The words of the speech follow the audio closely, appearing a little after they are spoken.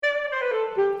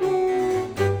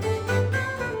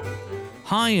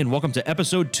Hi, and welcome to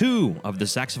episode 2 of the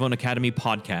Saxophone Academy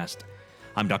podcast.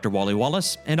 I'm Dr. Wally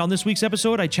Wallace, and on this week's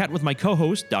episode, I chat with my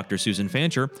co-host, Dr. Susan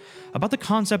Fancher, about the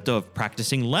concept of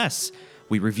practicing less.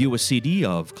 We review a CD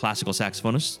of classical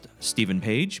saxophonist Stephen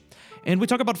Page, and we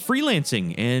talk about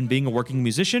freelancing and being a working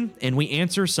musician, and we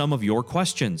answer some of your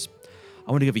questions.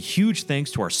 I want to give a huge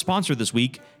thanks to our sponsor this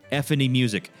week, F&E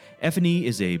Music. F&E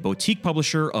is a boutique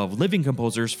publisher of living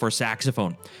composers for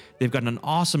saxophone. They've got an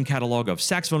awesome catalog of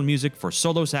saxophone music for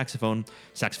solo saxophone,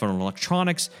 saxophone and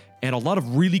electronics, and a lot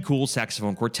of really cool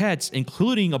saxophone quartets,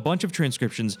 including a bunch of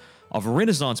transcriptions of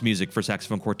Renaissance music for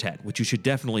saxophone quartet, which you should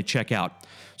definitely check out.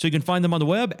 So you can find them on the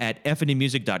web at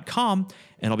fnemusic.com,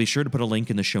 and I'll be sure to put a link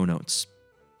in the show notes.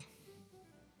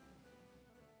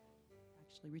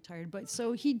 Retired, but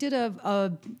so he did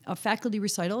a faculty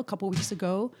recital a couple weeks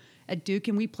ago at Duke,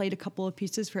 and we played a couple of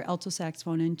pieces for alto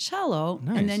saxophone and cello.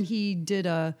 Nice. And then he did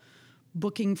a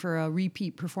booking for a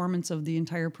repeat performance of the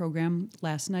entire program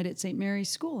last night at St. Mary's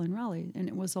School in Raleigh, and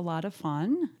it was a lot of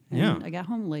fun. And Yeah. I got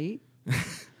home late.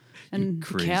 And the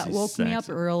crazy cat woke me up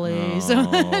early, Oh. so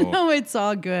no, it's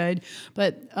all good.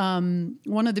 But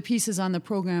one of the pieces on the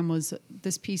program was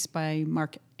this piece by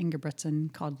Mark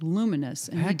Engebretson called Luminous.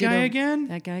 And That guy again?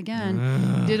 That guy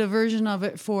again. Did a version of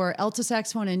it for alto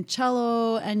saxophone and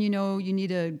cello, and you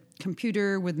need a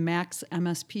computer with Max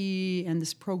MSP and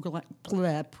this program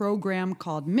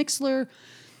called Mixler.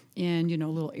 And, a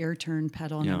little air turn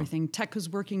pedal and everything. Tech was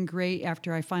working great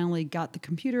after I finally got the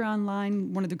computer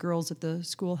online. One of the girls at the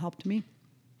school helped me.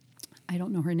 I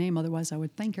don't know her name, otherwise I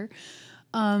would thank her.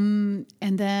 And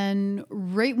then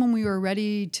right when we were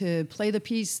ready to play the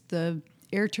piece, the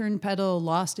air turn pedal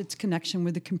lost its connection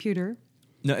with the computer.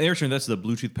 No, air turn, that's the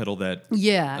Bluetooth pedal that...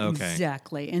 Yeah, Okay.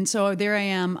 Exactly. And so there I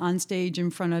am on stage in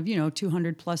front of,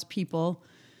 200 plus people.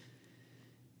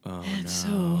 Oh, And no.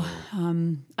 so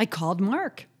I called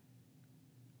Mark,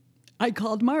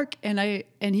 and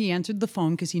he answered the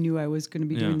phone because he knew I was going to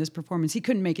be doing this performance. He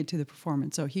couldn't make it to the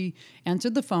performance, so he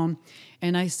answered the phone,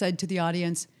 and I said to the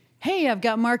audience, "Hey, I've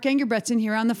got Mark Engebretson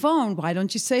here on the phone. Why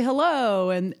don't you say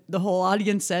hello?" And the whole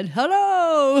audience said, "Hello."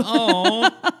 Oh,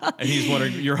 and he's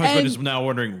wondering, your husband is now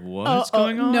wondering, what's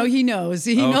going on? No, he knows.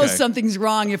 He knows something's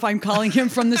wrong if I'm calling him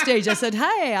from the stage. I said,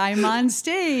 "Hi, I'm on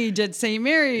stage at St.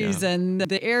 Mary's, and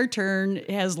the air turn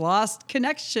has lost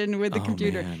connection with the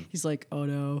computer." Man. He's like, "Oh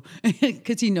no,"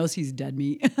 because he knows he's dead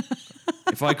meat.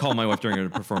 If I call my wife during a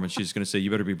performance, she's going to say,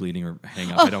 "You better be bleeding or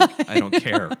hang up." I don't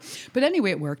care. But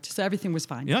anyway, it worked, so everything was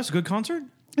fine. Yeah, it's a good concert.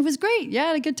 It was great. Yeah, I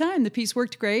had a good time. The piece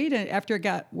worked great after it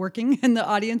got working, and the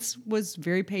audience was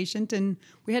very patient, and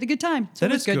we had a good time. So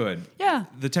That it was is good. Yeah.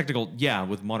 The technical,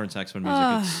 with modern saxophone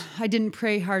music, it's... I didn't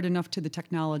pray hard enough to the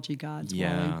technology gods.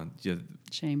 Yeah,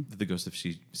 Shame. the ghost of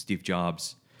Steve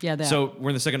Jobs. Yeah, that. So we're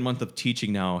in the second month of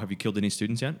teaching now. Have you killed any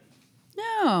students yet?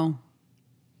 No.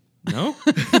 No?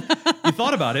 You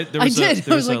thought about it. I did.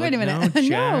 I was like, wait a minute. No, No,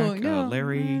 Jack, no.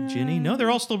 Ginny. Ginny. No,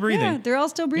 they're all still breathing. Yeah, they're all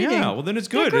still breathing. Yeah, well then it's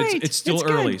good. They're great. It's still It's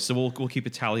early, good. so we'll keep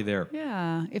a tally there.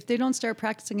 Yeah. If they don't start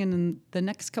practicing in the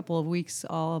next couple of weeks,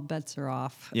 all bets are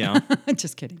off. Yeah.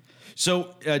 Just kidding.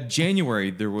 So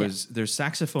January there's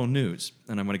saxophone news,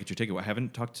 and I'm going to get your take. I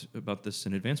haven't talked about this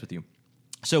in advance with you.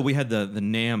 So we had the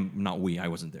NAMM, not we, I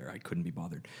wasn't there. I couldn't be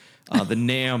bothered. The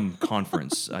NAMM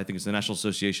conference. I think it's the National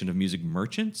Association of Music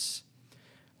Merchants.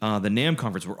 The NAMM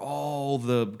conference, where all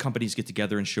the companies get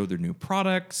together and show their new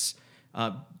products.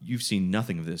 You've seen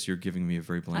nothing of this. You're giving me a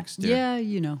very blank stare.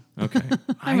 Yeah, Okay.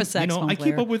 I'm a saxophone I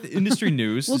keep player. up with industry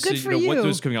news. Well, to good see, for what you.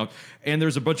 news is coming out. And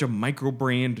there's a bunch of micro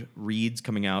brand reeds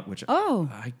coming out, which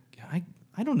I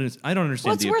don't understand.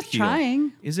 Well, it's the worth appeal.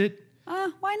 trying. Is it?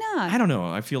 Why not? I don't know.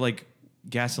 I feel like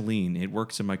gasoline. It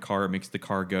works in my car. It makes the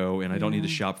car go, and I don't need to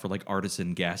shop for like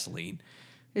artisan gasoline.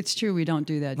 It's true we don't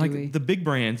do that, Like do we? the big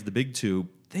brands, the big two,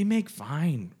 they make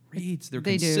fine reeds. They're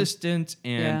They do. consistent,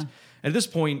 and Yeah. at this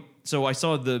point, so I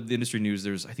saw the industry news.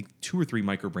 There's I think 2 or 3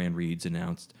 micro brand reeds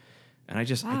announced, and I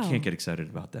Wow. can't get excited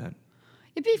about that.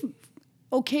 It'd be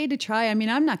okay to try. I mean,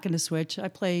 I'm not going to switch. I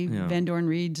play Yeah. Van Dorn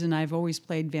reeds, and I've always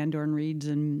played Van Dorn reeds,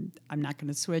 and I'm not going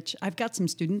to switch. I've got some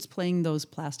students playing those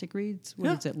plastic reeds.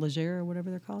 What is it, Leger or whatever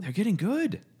they're called? They're getting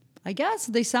good. I guess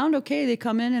they sound okay. They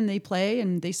come in and they play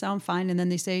and they sound fine. And then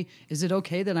they say, "Is it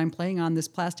okay that I'm playing on this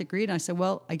plastic reed?" And I said,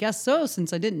 "Well, I guess so,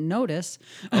 since I didn't notice."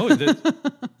 Oh,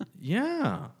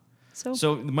 yeah.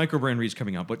 So the micro brand reeds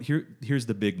coming out, but here's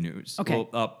the big news. Okay.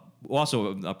 Well,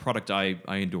 also a product I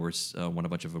endorse won a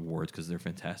bunch of awards because they're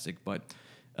fantastic, but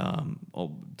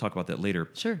I'll talk about that later.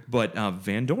 Sure. But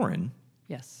Van Doren,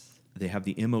 Yes. they have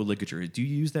the MO ligature. Do you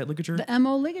use that ligature? The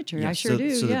MO ligature. Yeah, I sure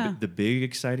do. So Yeah. the big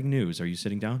exciting news. Are you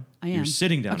sitting down? I am. You're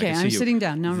sitting down. Okay, I can I'm see you. sitting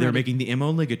down. Now I'm They're ready. making the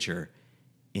MO ligature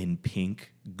in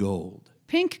pink gold.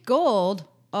 Pink gold.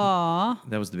 Aw.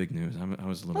 That was the big news. I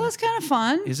was a little. Well, that's kind of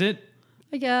fun, Is it?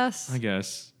 I guess. I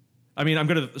guess. I mean, I'm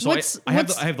gonna. So What's- I have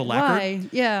what's- the lacquer. why?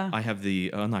 Yeah. I have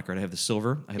the lacquered. I have the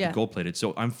silver. I have Yeah. the gold plated.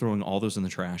 So I'm throwing all those in the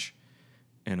trash,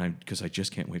 and because I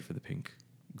just can't wait for the pink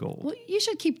gold. Well, you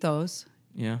should keep those.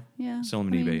 Yeah. Yeah, Sell them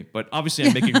on I eBay. mean- But obviously,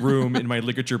 I'm making room in my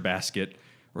ligature basket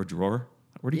or drawer.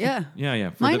 Where do you? Yeah. Yeah.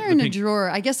 For Mine the are in pink- a drawer.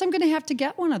 I guess I'm going to have to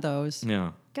get one of those.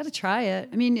 Yeah. Got to try it.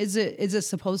 I mean, is it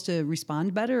supposed to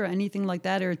respond better or anything like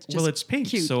that, or it's just Well, it's pink,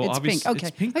 cute? so it's obvious- pink. Okay,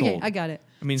 it's pink okay, gold. I got it.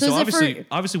 I mean, So so, is it for-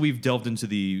 obviously we've delved into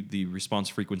the response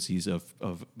frequencies of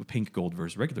pink gold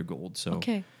versus regular gold. So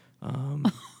Okay. I'm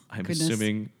Goodness.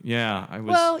 assuming. Yeah, I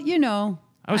was. Well,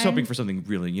 I was hoping for something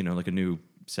really, like a new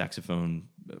saxophone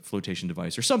flotation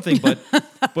device or something. But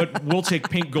but we'll take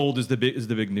pink gold as the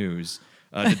big news.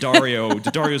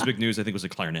 Daddario's big news, I think, was a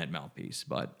clarinet mouthpiece.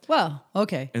 But Well,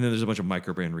 okay. and then there's a bunch of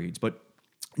microbrand reeds. But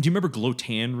do you remember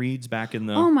Glotan reeds back in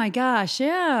the? Oh my gosh,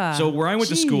 yeah. So where I went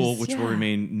to school, Jeez, which will yeah.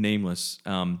 remain nameless,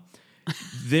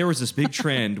 there was this big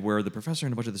trend where the professor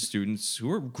and a bunch of the students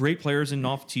who are great players and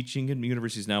off teaching in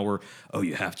universities now were, oh,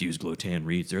 you have to use Glotan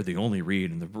reeds. They're the only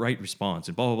reed and the right response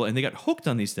and blah, blah, blah. And they got hooked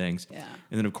on these things. Yeah.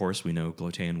 And then, of course, we know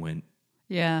Glotan went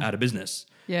Yeah. out of business.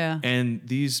 Yeah. And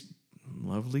these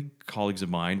lovely colleagues of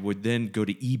mine would then go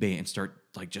to eBay and start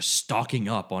like just stocking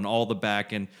up on all the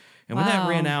back and when that Wow.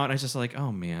 ran out, I was just like,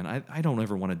 oh man, I don't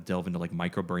ever want to delve into like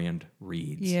micro brand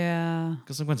reeds. Yeah.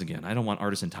 Because once again, I don't want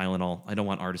artisan Tylenol. I don't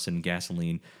want artisan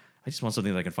gasoline. I just want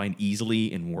something that I can find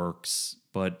easily and works.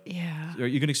 But Yeah. are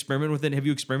you going to experiment with it? Have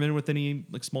you experimented with any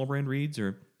like small brand reeds?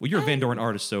 Or well, you're a Van Doren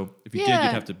artist, so if you did, Yeah.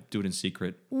 you'd have to do it in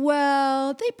secret.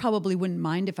 Well, they probably wouldn't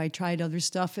mind if I tried other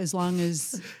stuff as long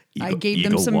as I gave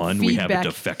them Ego some one, feedback. we have a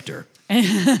defector.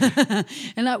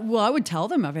 And I would tell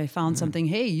them if I found something,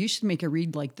 hey, you should make a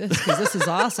read like this because this is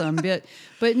awesome.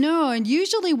 But no, and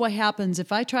usually what happens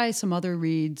if I try some other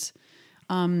reads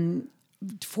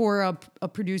for a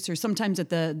producer, sometimes at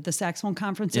the saxophone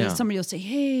conferences, Yeah. somebody will say,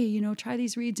 hey, try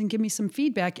these reads and give me some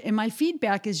feedback. And my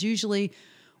feedback is usually,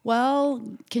 well,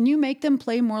 can you make them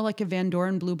play more like a Van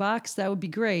Doren Blue Box? That would be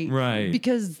great. Right.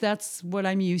 Because that's what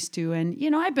I'm used to. And,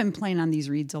 I've been playing on these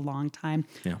reeds a long time.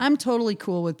 Yeah. I'm totally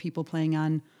cool with people playing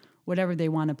on whatever they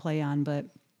want to play on. But,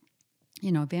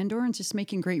 Van Doren's just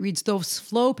making great reeds. Those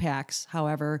flow packs,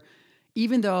 however,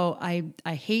 even though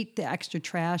I hate the extra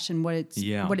trash and what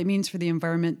it means for the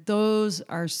environment, those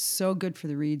are so good for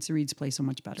the reeds. The reeds play so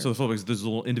much better. So the flowbacks, there's a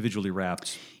little individually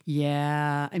wrapped.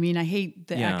 Yeah. I mean, I hate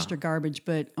the Yeah. extra garbage,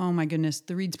 but oh my goodness,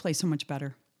 the reeds play so much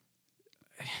better.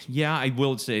 Yeah, I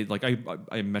will say, like I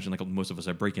imagine, like most of us,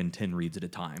 I break in 10 reads at a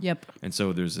time. Yep. And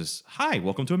so there's this, hi,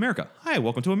 welcome to America. Hi,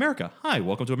 welcome to America. Hi,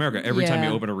 welcome to America. Every time you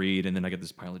Yeah. open a read, and then I get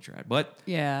this pile of trash. But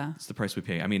Yeah. it's the price we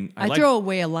pay. I mean, I like, throw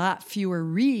away a lot fewer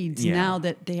reeds Yeah. now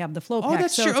that they have the flow pack.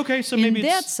 that's true. Okay, so in maybe that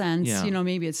it's- sense, yeah.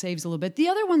 maybe it saves a little bit. The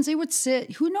other ones, they would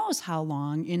sit who knows how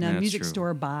long in a That's music true.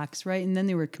 store box, right? And then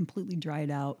they were completely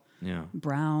dried out, Yeah.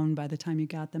 brown by the time you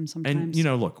got them. Sometimes,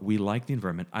 And, look, we like the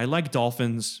environment. I like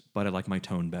dolphins, but I like my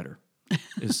tone better.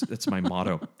 That's my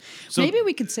motto. So maybe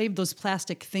we could save those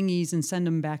plastic thingies and send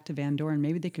them back to Van Doren.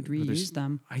 Maybe they could reuse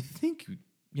them. I think,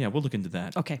 yeah, we'll look into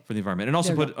that. Okay. For the environment. And also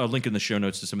There we put a link in the show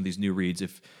notes to some of these new reads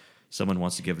if someone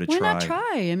wants to give it a Why try. not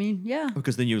try? I mean, yeah.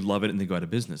 Because then you love it and they go out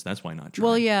of business. That's why not try.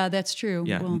 Well, yeah, that's true.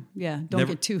 Yeah. Well, yeah. Don't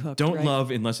Never- get too hooked. Don't right?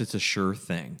 love unless it's a sure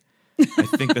thing. I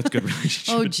think that's good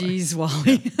relationship. Oh, advice. geez,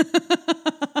 Wally.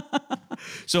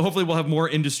 So hopefully we'll have more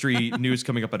industry news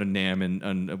coming up at a NAM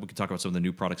and we can talk about some of the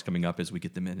new products coming up as we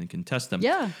get them in and can test them.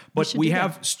 Yeah, we But should we do that.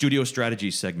 have studio strategy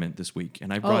segment this week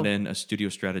and I brought Oh. in a studio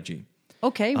strategy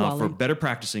Okay, Wally. for better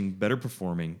practicing, better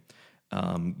performing,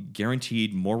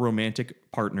 guaranteed more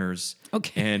romantic partners.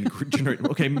 Okay. And generate,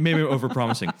 okay, maybe I'm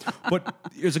overpromising. But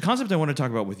there's a concept I want to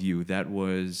talk about with you that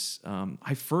was,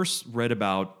 I first read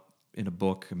about in a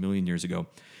book a million years ago.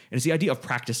 And it's the idea of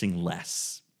practicing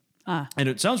less. And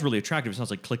it sounds really attractive. It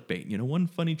sounds like clickbait. One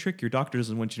funny trick your doctor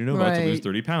doesn't want you to know about to lose Right.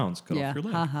 30 pounds. Cut Yeah, off your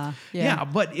leg. haha, Yeah. yeah.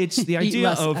 But it's the Eat idea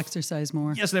less, of... exercise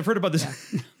more. Yes, and I've heard about this.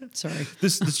 Sorry.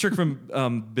 This trick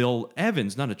from Bill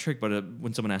Evans, not a trick, but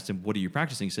when someone asked him, what are you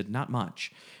practicing? He said, not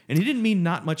much. And he didn't mean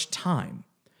not much time.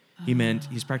 He meant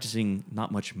he's practicing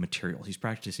not much material. He's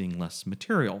practicing less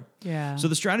material. Yeah. So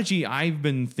the strategy I've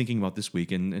been thinking about this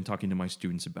week and talking to my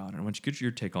students about, and I want you to get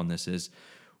your take on this, is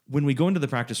when we go into the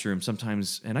practice room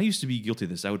sometimes, and I used to be guilty of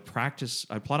this, I'd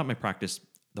plot out my practice,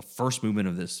 the first movement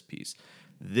of this piece,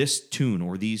 this tune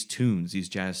or these tunes, these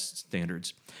jazz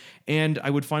standards. And I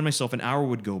would find myself, an hour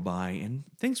would go by and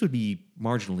things would be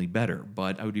marginally better,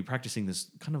 but I would be practicing this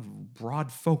kind of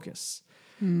broad focus.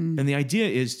 And the idea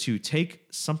is to take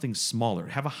something smaller,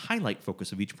 have a highlight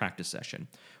focus of each practice session,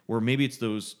 where maybe it's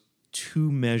those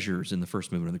 2 measures in the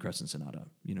first movement of the Crescent Sonata.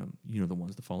 You know the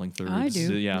ones, the falling thirds. I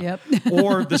do. Yeah. Yep.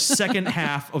 Or the second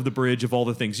half of the bridge of All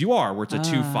the Things You Are, where it's a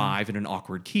 2-5 in an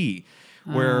awkward key.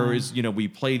 Whereas, we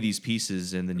play these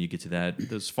pieces and then you get to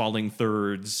those falling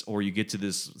thirds, or you get to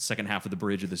this second half of the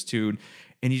bridge of this tune,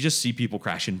 and you just see people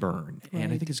crash and burn. Right.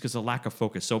 And I think it's because of lack of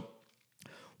focus. So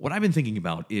what I've been thinking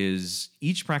about is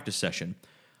each practice session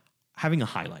having a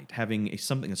highlight, having a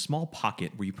small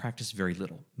pocket where you practice very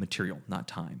little material, not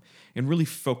time, and really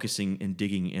focusing and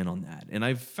digging in on that. And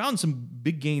I've found some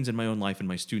big gains in my own life and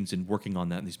my students in working on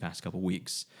that in these past couple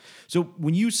weeks. So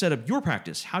when you set up your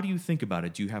practice, how do you think about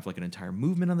it? Do you have like an entire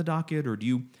movement on the docket, or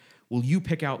will you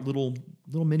pick out little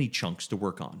mini chunks to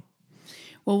work on?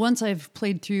 Well, once I've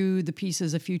played through the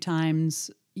pieces a few times,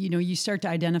 you start to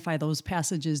identify those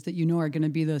passages that are going to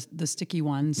be the sticky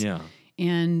ones. Yeah.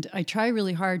 And I try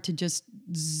really hard to just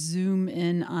zoom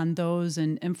in on those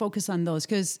and focus on those,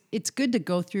 because it's good to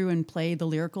go through and play the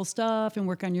lyrical stuff and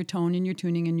work on your tone and your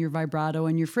tuning and your vibrato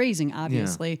and your phrasing,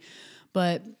 obviously. Yeah.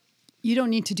 But you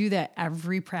don't need to do that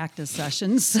every practice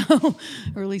session. So,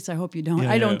 or at least I hope you don't.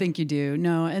 I don't think you do.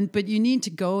 No. But you need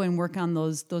to go and work on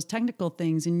those technical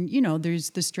things. And, there's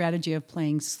the strategy of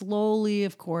playing slowly,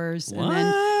 of course, and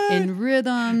then in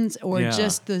rhythms, or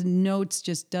just the notes,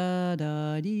 just da,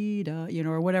 da, dee, da,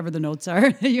 or whatever the notes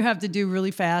are you have to do really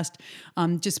fast.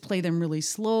 Just play them really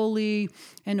slowly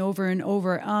and over and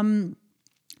over.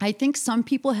 I think some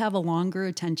people have a longer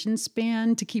attention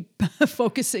span to keep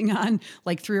focusing on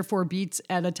like 3 or 4 beats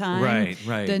at a time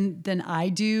than I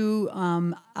do.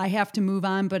 I have to move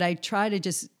on, but I try to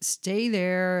just stay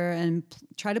there and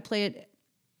try to play it,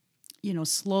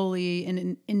 slowly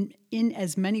and in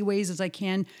as many ways as I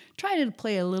can. Try to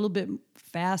play a little bit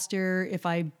faster. If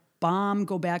I bomb,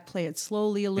 go back, play it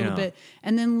slowly a little bit,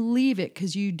 and then leave it,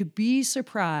 because you'd be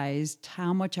surprised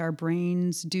how much our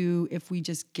brains do if we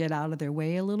just get out of their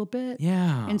way a little bit.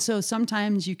 Yeah. And so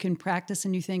sometimes you can practice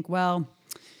and you think, well,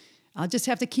 I'll just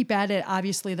have to keep at it.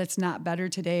 Obviously, that's not better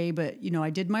today, but, I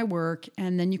did my work.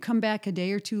 And then you come back a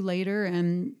day or two later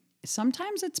and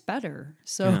sometimes it's better.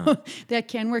 So that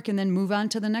can work, and then move on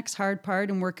to the next hard part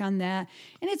and work on that.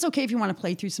 And it's okay if you want to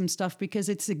play through some stuff, because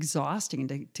it's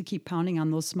exhausting to keep pounding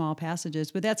on those small passages.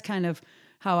 But that's kind of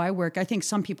how I work. I think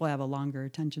some people have a longer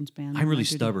attention span. I'm really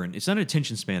stubborn. It's not an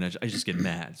attention span. I just get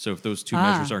mad. So if those 2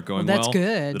 measures aren't going that's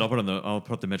good. then I'll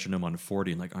put the metronome on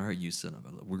 40 and like, all right, you son of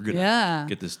a, we're gonna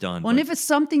get this done. Well, and if it's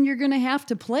something you're gonna have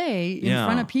to play in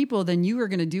front of people, then you are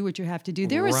gonna do what you have to do.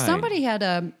 There was somebody had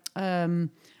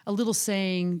a little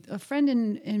saying, a friend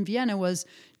in Vienna was,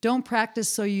 don't practice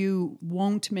so you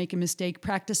won't make a mistake,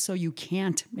 practice so you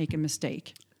can't make a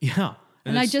mistake. Yeah.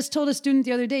 And I just told a student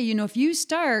the other day, if you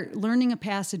start learning a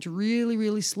passage really,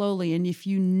 really slowly, and if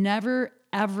you never,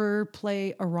 ever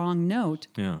play a wrong note,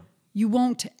 you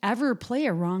won't ever play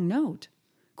a wrong note.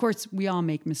 Of course, we all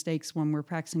make mistakes when we're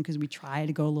practicing because we try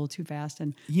to go a little too fast. But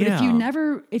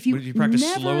if you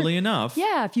practice slowly enough,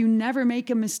 if you never make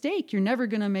a mistake, you're never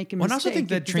going to make a mistake. Well, I also think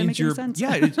that trains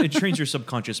it trains your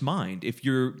subconscious mind. If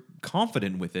you're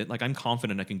confident with it, like I'm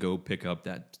confident I can go pick up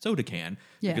that soda can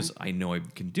because I know I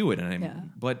can do it,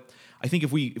 but I think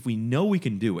if we know we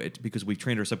can do it because we've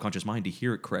trained our subconscious mind to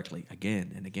hear it correctly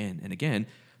again and again and again,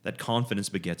 that confidence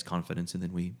begets confidence, and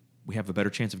then we have a better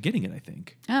chance of getting it, I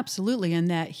think. Absolutely. And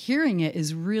that hearing it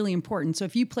is really important. So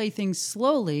if you play things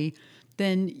slowly,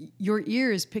 then your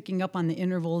ear is picking up on the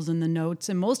intervals and the notes.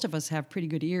 And most of us have pretty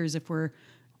good ears if we're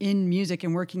in music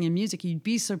and working in music. You'd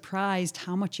be surprised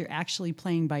how much you're actually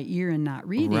playing by ear and not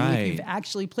reading if you've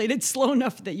actually played it slow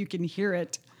enough that you can hear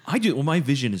it. I do. Well, my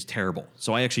vision is terrible.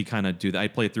 So I actually kind of do that. I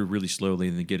play it through really slowly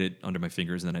and then get it under my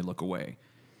fingers and then I look away.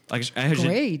 I had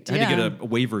to get a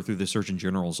waiver through the Surgeon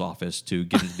General's office to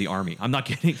get into the Army. I'm not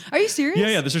kidding. Are you serious?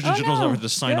 Yeah. The Surgeon General's office to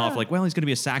sign off like, well, he's going to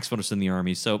be a saxophonist in the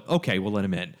Army, so okay, we'll let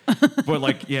him in.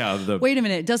 But wait a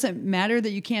minute. It doesn't matter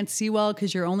that you can't see well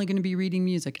because you're only going to be reading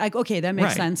music. Okay, that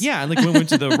makes sense. Yeah, and when we went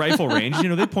to the rifle range,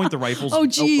 they point the rifles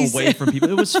away from people.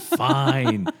 It was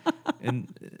fine.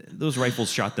 And those rifles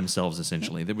shot themselves,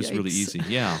 essentially. That was really easy.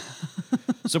 Yeah.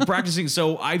 So practicing.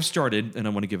 So I've started, and I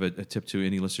want to give a tip to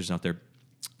any listeners out there.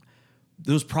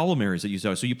 Those problem areas that you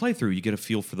saw. So you play through, you get a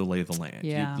feel for the lay of the land.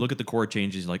 Yeah. You look at the chord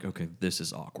changes, you're like, okay, this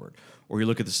is awkward. Or you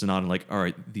look at the sonata and like, all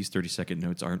right, these 30-second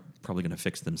notes aren't probably going to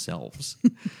fix themselves.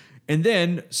 And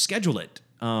then schedule it.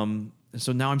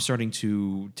 So now I'm starting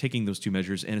to taking those 2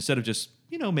 measures, and instead of just,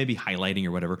 maybe highlighting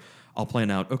or whatever, I'll plan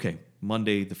out, okay,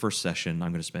 Monday, the first session,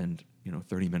 I'm going to spend,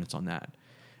 30 minutes on that.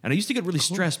 And I used to get really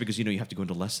stressed because, you have to go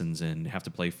into lessons and have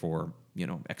to play for,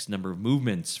 X number of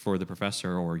movements for the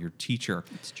professor or your teacher.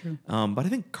 It's true. But I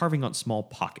think carving out small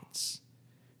pockets.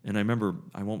 And I remember,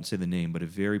 I won't say the name, but a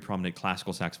very prominent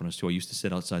classical saxophonist who I used to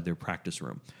sit outside their practice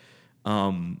room.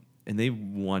 And they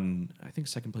won, I think,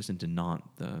 second place in Dinant,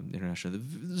 the international.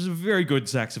 This is a very good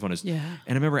saxophonist. Yeah. And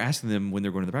I remember asking them when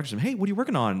they're going to the practice room, hey, what are you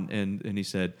working on? And he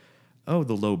said, oh,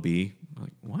 the low B. I'm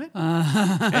like, what?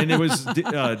 And it was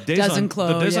Desenclos, the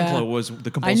Desenclos was the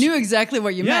compulsory. I knew exactly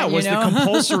what you meant. Yeah, it was the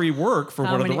compulsory work for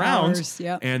How one of the many rounds. hours,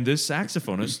 yep. And this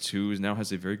saxophonist, who now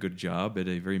has a very good job at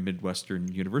a very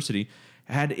Midwestern university,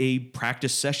 had a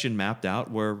practice session mapped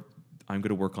out where I'm going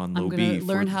to work on low B. I'm going to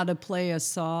learn how to play a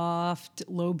soft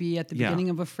low B at the beginning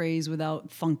of a phrase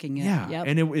without funking it. Yeah, Yep.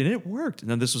 and it worked.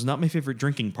 Now, this was not my favorite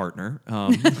drinking partner.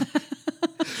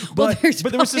 Well, there's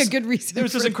there was probably a good reason There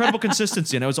was this for incredible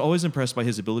consistency, and I was always impressed by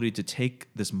his ability to take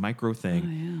this micro thing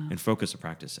yeah. and focus a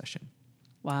practice session.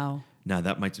 Wow. Now,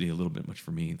 that might be a little bit much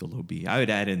for me, the low B. I would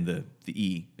add in the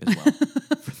E as well.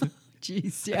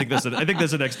 Jeez, yeah. I think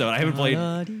that's the next note. I haven't played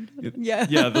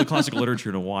the classical literature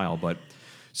in a while, but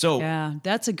so yeah,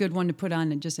 that's a good one to put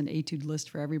on just an etude list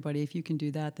for everybody. If you can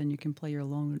do that, then you can play your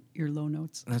low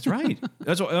notes. That's right.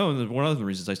 That's one of the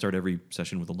reasons I start every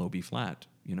session with a low B flat.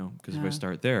 Because if I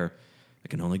start there, I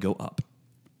can only go up.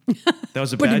 That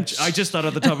was a bad. I just thought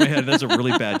off the top of my head that's a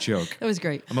really bad joke. That was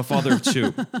great. I'm a father of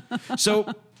two,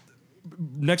 so.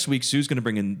 Next week, Sue's going to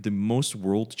bring in the most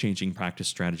world-changing practice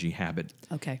strategy habit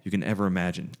you can ever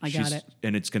imagine. I got it.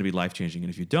 And it's going to be life-changing.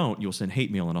 And if you don't, you'll send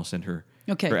hate mail, and I'll send her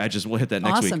her address. We'll hit that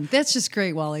next week. Awesome. That's just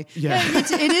great, Wally. Yeah.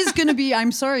 It is going to be,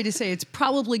 I'm sorry to say, it's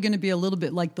probably going to be a little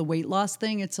bit like the weight loss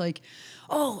thing. It's like,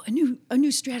 a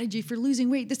new strategy for losing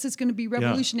weight. This is going to be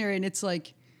revolutionary. Yeah. And it's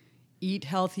like, eat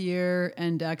healthier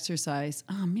and exercise.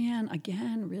 Oh, man,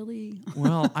 again, really?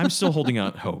 Well, I'm still holding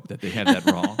out hope that they had that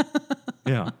wrong.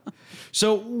 Yeah.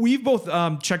 So we've both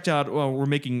checked out, we're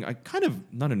making kind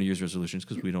of, not a New Year's resolutions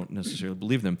because we don't necessarily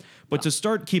believe them, but to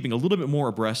start keeping a little bit more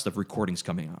abreast of recordings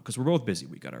coming out because we're both busy.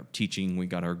 We got our teaching, we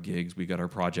got our gigs, we got our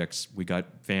projects, we got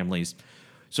families.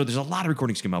 So there's a lot of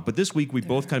recordings coming out. But this week we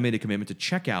both kind of made a commitment to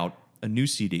check out a new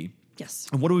CD. Yes.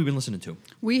 And what have we been listening to?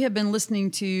 We have been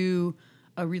listening to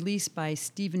a release by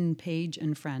Stephen Page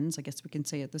and Friends. I guess we can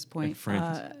say at this point.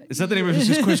 Is that the name of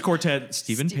his quartet?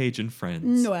 Stephen Page and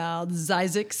Friends. Well,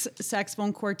 Zizek's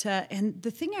saxophone quartet. And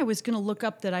the thing I was going to look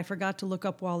up that I forgot to look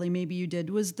up, Wally, maybe you did,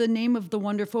 was the name of the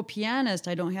wonderful pianist.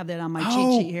 I don't have that on my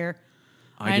cheat sheet here.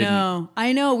 I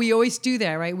know. We always do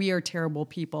that, right? We are terrible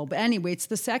people. But anyway, it's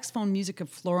the saxophone music of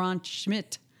Florent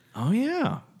Schmidt. Oh,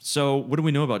 yeah. So what do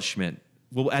we know about Schmidt?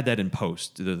 We'll add that in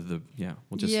post. We'll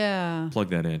just plug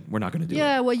that in. We're not going to do it.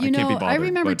 Yeah, well, can't be bothered, I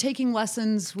remember taking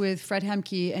lessons with Fred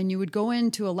Hemke, and you would go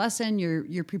into a lesson,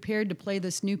 you're prepared to play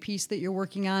this new piece that you're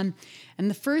working on, and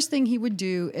the first thing he would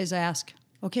do is ask,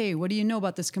 okay, what do you know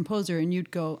about this composer? And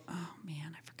you'd go, oh,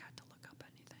 man, I forgot to look up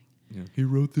anything. Yeah. He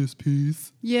wrote this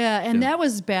piece. Yeah, and that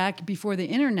was back before the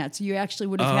internet, so you actually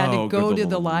would have had to go to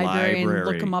the library and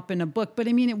look them up in a book. But,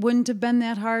 I mean, it wouldn't have been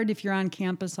that hard if you're on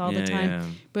campus all the time. Yeah.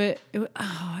 But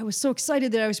I was so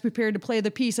excited that I was prepared to play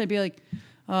the piece. I'd be like,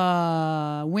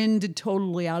 wind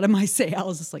totally out of my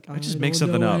sails. It's like, I just make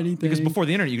something up. Anything. Because before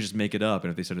the internet, you could just make it up.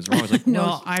 And if they said it's wrong, I was like,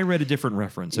 well, I read a different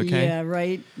reference, okay? Yeah,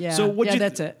 right. Yeah, so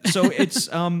that's it. So it's,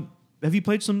 have you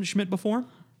played some Schmidt before?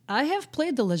 I have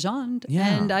played the Legende,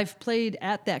 and I've played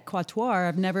at that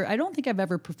Quatuor. I don't think I've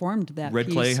ever performed that Red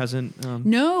piece. Clay hasn't?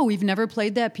 No, we've never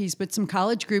played that piece, but some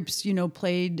college groups,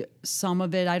 played some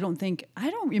of it. I don't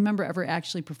remember ever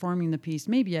actually performing the piece.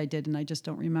 Maybe I did, and I just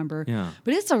don't remember. Yeah.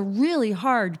 But it's a really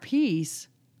hard piece.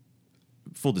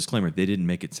 Full disclaimer, they didn't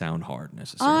make it sound hard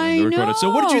necessarily. I know.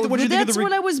 So what did you think of That's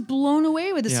what I was blown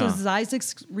away with. This was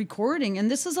Isaac's recording, and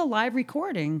this is a live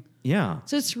recording. Yeah.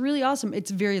 So it's really awesome.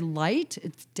 It's very light.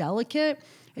 It's delicate.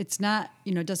 It's not,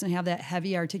 it doesn't have that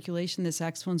heavy articulation that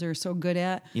saxophones are so good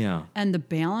at. Yeah. And the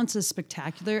balance is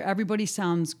spectacular. Everybody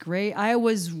sounds great. I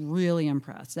was really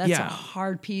impressed. That's a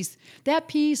hard piece. That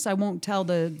piece, I won't tell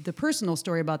the personal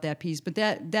story about that piece, but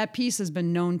that piece has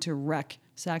been known to wreck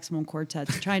saxophone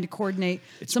quartets, trying to coordinate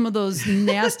some of those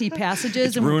nasty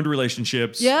passages. It's ruined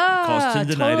relationships. Yeah, caused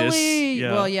tendinitis. Totally.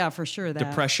 Yeah. Well, yeah, for sure.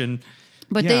 Depression.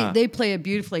 But they play it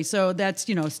beautifully. So that's,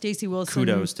 Stacey Wilson.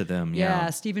 Kudos to them. Yeah,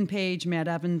 Stephen Page, Matt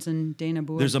Evans, and Dana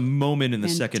Boer. There's a moment in the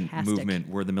second movement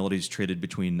where the melodies traded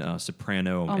between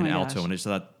soprano and alto. Gosh. And I just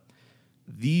thought,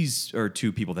 these are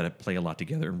two people that play a lot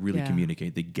together and really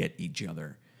communicate. They get each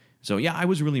other. So, I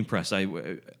was really impressed.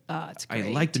 It's great. I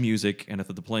liked the music, and I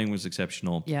thought the playing was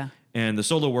exceptional. Yeah. And the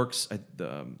solo works.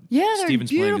 They're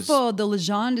Stephen's beautiful. The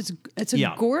Legende, it's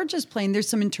a gorgeous playing. There's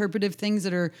some interpretive things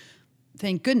that are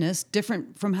thank goodness,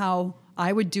 different from how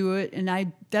I would do it.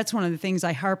 And that's one of the things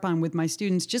I harp on with my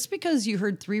students. Just because you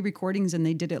heard 3 recordings and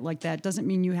they did it like that doesn't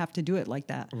mean you have to do it like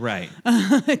that. Right.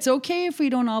 It's okay if we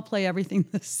don't all play everything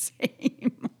the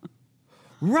same.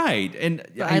 Right. And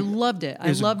I loved it.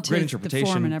 I loved great the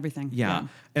form and everything. Yeah.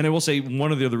 And I will say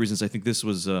one of the other reasons I think this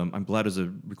was, I'm glad as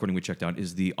a recording we checked out,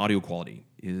 is the audio quality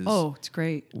is It's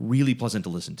great. really pleasant to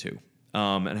listen to.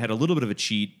 And I had a little bit of a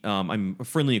cheat. I'm a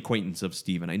friendly acquaintance of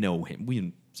Steve, and I know him. We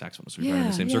in saxophonists, we run in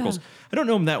the same circles. I don't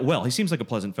know him that well. He seems like a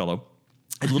pleasant fellow.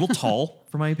 A little tall,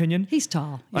 for my opinion. He's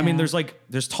tall. I mean,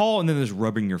 there's tall, and then there's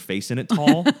rubbing your face in it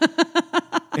tall.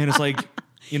 And it's like,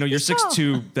 you're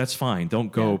 6'2", that's fine.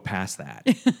 Don't go past that,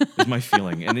 is my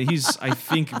feeling. And he's, I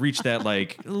think, reached that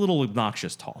like a little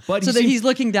obnoxious tall. But so that he's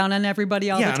looking down on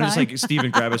everybody all the time? Yeah, I'm just like, Steven,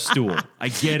 grab a stool. I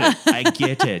get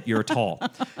it. You're tall.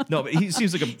 No, but he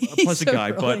seems like a pleasant guy.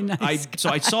 Really But nice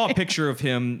I saw a picture of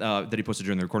him that he posted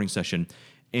during the recording session,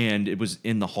 and it was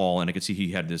in the hall, and I could see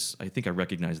he had this, I think I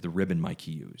recognized the ribbon mic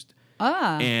he used.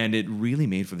 And it really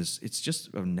made for this. It's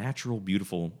just a natural,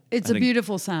 beautiful. It's a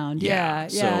beautiful sound. Yeah.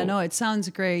 No, it sounds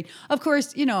great. Of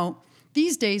course,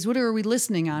 these days, what are we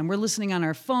listening on? We're listening on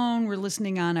our phone. We're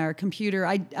listening on our computer.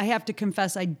 I have to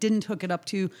confess, I didn't hook it up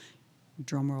to,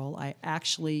 drum roll, I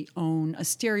actually own a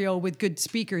stereo with good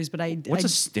speakers, but What's a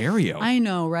stereo? I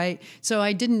know, right? So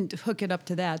I didn't hook it up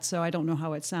to that, so I don't know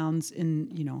how it sounds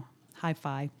in,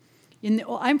 hi-fi.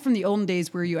 I'm from the olden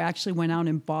days where you actually went out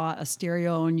and bought a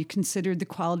stereo and you considered the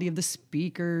quality of the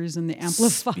speakers and the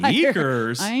amplifier.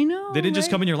 Speakers? I know. They didn't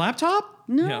just come in your laptop?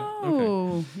 No. Yeah.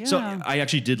 Okay. Yeah. So I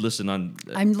actually did listen on.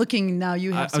 I'm looking now.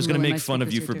 You have. I was going to make fun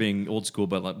of you for being old school,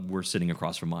 but we're sitting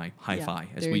across from my hi-fi,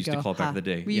 as we used to call it back in the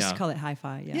day. We used to call it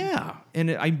hi-fi. Yeah. Yeah,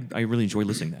 and I really enjoy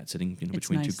listening to that, sitting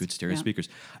between nice. 2 good stereo speakers.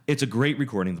 It's a great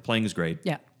recording. The playing is great.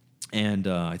 Yeah. And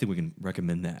I think we can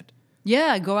recommend that.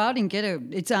 Yeah, go out and get it.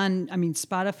 It's on,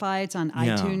 Spotify, it's on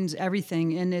iTunes,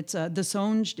 everything. And it's the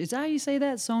Sonj, is that how you say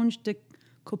that? Sonj de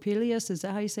Coppelius, is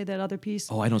that how you say that other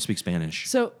piece? Oh, I don't speak Spanish.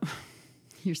 So,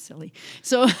 you're silly.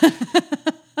 So,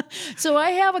 so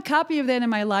I have a copy of that in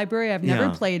my library. I've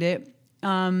never played it.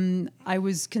 I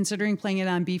was considering playing it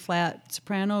on B-flat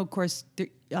soprano. Of course,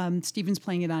 Steven's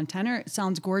playing it on tenor. It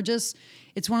sounds gorgeous.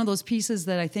 It's one of those pieces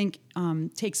that I think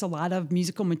takes a lot of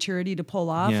musical maturity to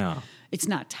pull off. Yeah. It's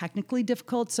not technically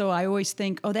difficult, so I always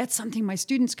think, that's something my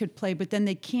students could play, but then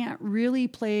they can't really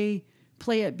play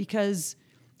it because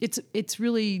it's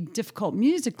really difficult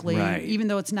musically, even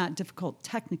though it's not difficult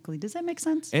technically. Does that make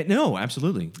sense? No,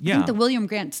 absolutely. Yeah. I think the William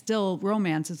Grant Still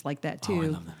romance is like that too. Oh, I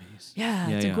love that piece. Yeah,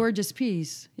 it's a gorgeous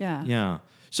piece. Yeah. Yeah.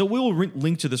 So we'll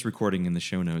link to this recording in the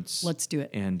show notes. Let's do it.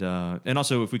 And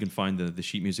also, if we can find the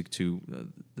sheet music to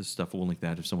the stuff, we'll link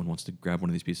that if someone wants to grab one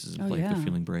of these pieces and play if they're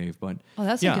feeling brave. But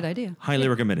that's a good idea. Highly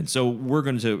recommended. So we're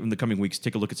going to, in the coming weeks,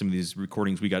 take a look at some of these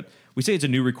recordings we got. We say it's a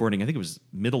new recording. I think it was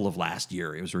middle of last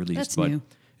year it was released. That's but new.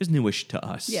 It's newish to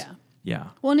us. Yeah. Yeah.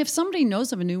 Well, and if somebody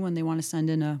knows of a new one they want to send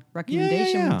in a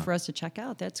recommendation for us to check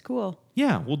out, that's cool.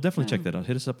 Yeah, we'll definitely check that out.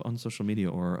 Hit us up on social media,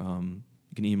 or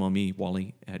you can email me,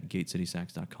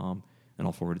 wally@gatecitysax.com. And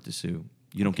I'll forward it to Sue.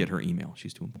 You don't get her email.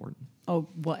 She's too important. Oh,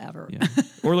 whatever. Yeah.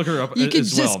 Or look her up You can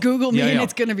as just well. Google me and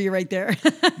it's going to be right there.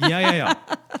 Yeah.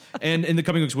 And in the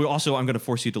coming weeks, I'm going to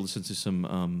force you to listen to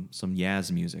some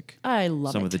Yaz music. I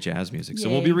love some of the jazz music. So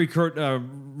we'll be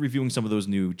reviewing some of those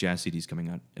new jazz CDs coming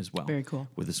out as well. Very cool.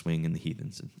 With the swing and the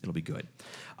heathens. And it'll be good.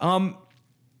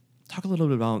 Talk a little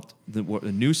bit about the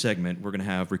new segment we're going to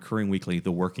have recurring weekly,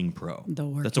 The Working Pro.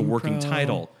 That's a working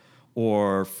title.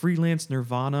 Or Freelance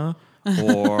Nirvana,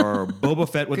 or Boba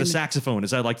Fett with a saxophone,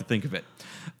 as I like to think of it.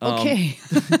 Okay.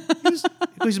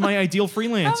 He's my ideal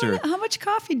freelancer. How much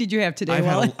coffee did you have today,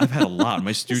 Wally? I've had a lot.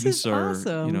 My students are,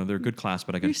 awesome. They're a good class,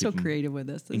 but I got to keep You're so them creative with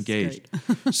this. engaged.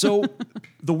 So,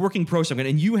 the Working Pro segment,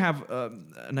 and you have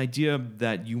an idea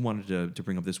that you wanted to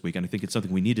bring up this week, and I think it's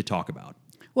something we need to talk about.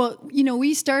 Well,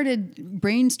 we started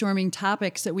brainstorming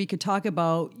topics that we could talk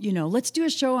about. Let's do a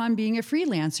show on being a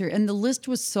freelancer. And the list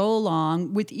was so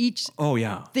long with each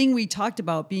thing we talked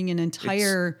about being an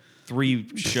entire... It's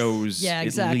 3 shows. Yeah,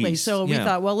 exactly. So we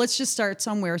thought, well, let's just start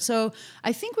somewhere. So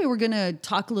I think we were going to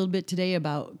talk a little bit today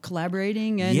about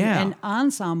collaborating and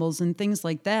ensembles and things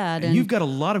like that. And you've got a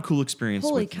lot of cool experience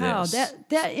with this. Holy cow.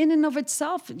 That in and of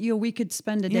itself, we could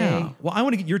spend a day. Well, I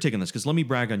want to get your take on this because let me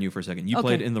brag on you for a second. You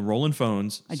played in the Rollin'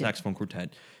 Phones saxophone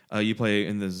quartet. You play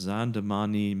in the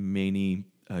Zandamani Mani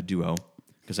duo,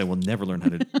 because I will never learn how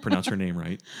to pronounce her name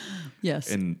right.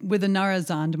 Yes, and with Inara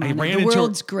Zandamani, the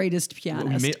world's greatest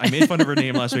pianist. I made fun of her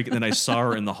name last week, and then I saw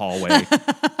her in the hallway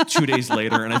 2 days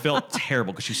later, and I felt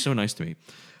terrible because she's so nice to me.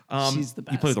 She's the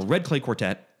best. You play the Red Clay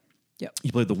Quartet. Yep.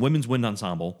 You play the women's wind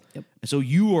ensemble. Yep. And so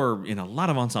you are in a lot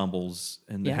of ensembles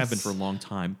and have been Yes. for a long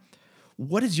time.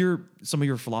 What is some of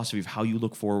your philosophy of how do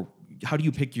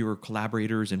you pick your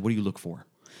collaborators and what do you look for?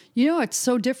 You know, it's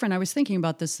so different. I was thinking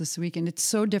about this weekend. It's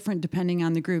so different depending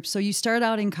on the group. So you start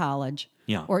out in college,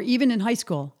 Yeah. or even in high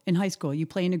school. In high school, you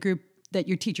play in a group that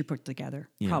your teacher put together,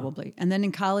 probably. And then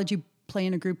in college, you play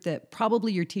in a group that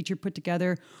probably your teacher put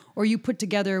together, or you put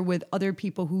together with other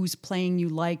people whose playing you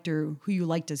liked or who you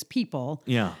liked as people.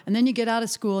 Yeah. And then you get out of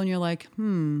school and you're like,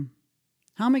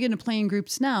 how am I going to play in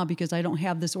groups now? Because I don't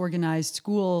have this organized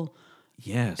school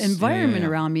Yes. environment Yeah.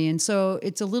 around me. And so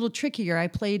it's a little trickier. I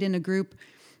played in a group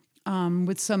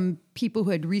with some people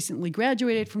who had recently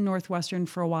graduated from Northwestern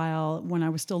for a while when I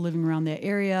was still living around that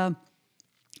area.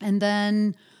 And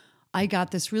then I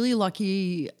got this really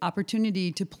lucky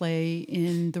opportunity to play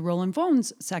in the Roland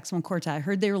Vones saxophone quartet. I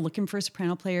heard they were looking for a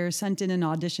soprano player, sent in an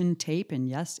audition tape, and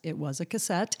yes, it was a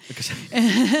cassette.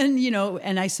 And,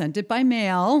 and I sent it by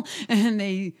mail, and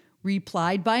they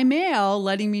replied by mail,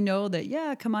 letting me know that,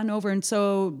 yeah, come on over. And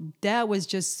so that was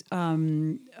just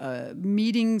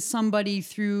meeting somebody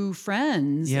through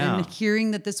friends and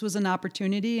hearing that this was an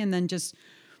opportunity, and then just,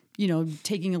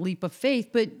 taking a leap of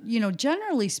faith. But,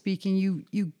 generally speaking,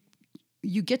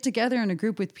 you get together in a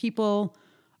group with people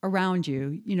around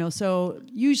you, so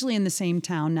usually in the same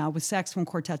town. Now with saxophone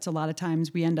quartets, a lot of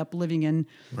times we end up living in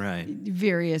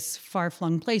various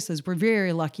far-flung places. We're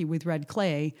very lucky with Red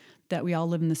Clay that we all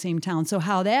live in the same town. So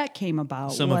how that came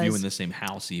about Some of you in the same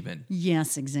house even.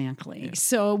 Yes, exactly. Yeah.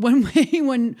 So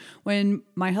when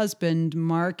my husband,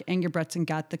 Mark Engebretson,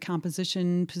 got the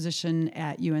composition position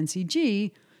at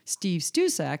UNCG, Steve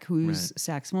Stusak, who's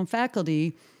saxophone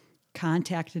faculty,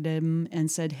 contacted him and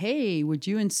said, hey, would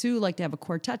you and Sue like to have a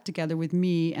quartet together with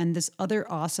me and this other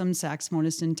awesome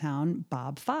saxophonist in town,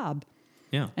 Bob Fobb?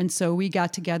 Yeah. And so we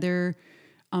got together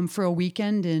for a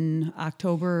weekend in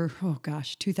October,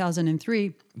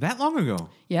 2003. That long ago?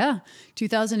 Yeah,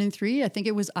 2003. I think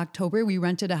it was October. We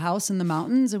rented a house in the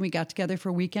mountains and we got together for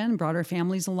a weekend, brought our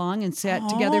families along and sat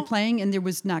together playing. And there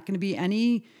was not going to be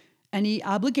any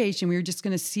obligation. We were just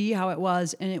going to see how it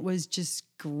was. And it was just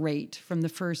great from the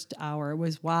first hour. It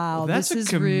was, wow, that's this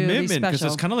is a really commitment because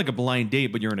special. it's kind of like a blind date,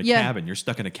 but you're in a cabin. You're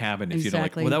stuck in a cabin. If you don't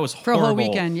like, well, that was for horrible. a whole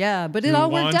weekend. Yeah, but it all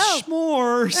worked out.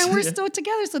 S'mores. And we're still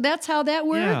together. So that's how that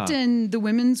worked. Yeah. And the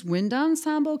women's wind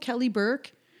ensemble, Kelly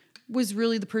Burke was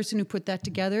really the person who put that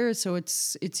together. So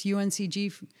it's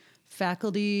UNCG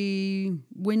faculty,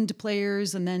 wind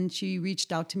players, and then she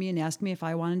reached out to me and asked me if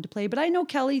I wanted to play. But I know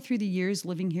Kelly through the years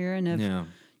living here and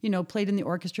have played in the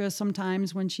orchestra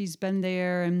sometimes when she's been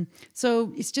there. And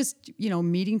so it's just,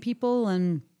 meeting people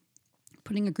and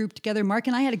putting a group together. Mark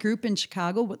and I had a group in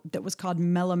Chicago that was called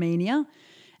Melomania,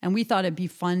 and we thought it'd be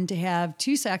fun to have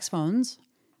two saxophones.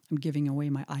 I'm giving away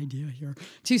my idea here.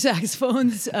 Two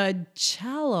saxophones,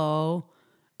 cello,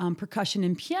 percussion,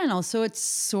 and piano. So it's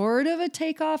sort of a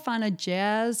takeoff on a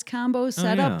jazz combo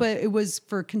setup, but it was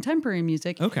for contemporary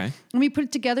music. Okay. And we put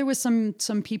it together with some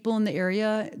people in the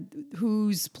area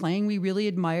whose playing we really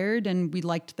admired, and we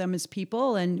liked them as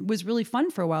people, and it was really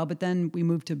fun for a while. But then we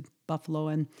moved to Buffalo,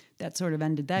 and that sort of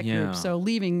ended that group. So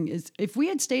leaving if we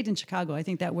had stayed in Chicago, I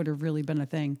think that would have really been a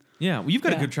thing. Yeah, well, you've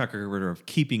got a good track record of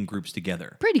keeping groups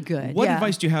together. Pretty good. What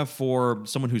advice do you have for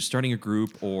someone who's starting a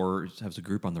group or has a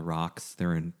group on the rocks?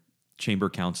 They're in chamber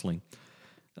counseling.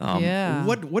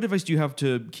 What advice do you have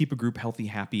to keep a group healthy,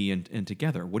 happy, and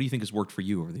together? What do you think has worked for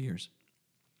you over the years?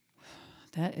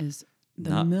 That is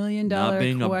the million-dollar not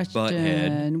being question. A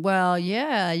butthead. Well,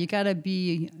 yeah, you got to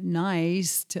be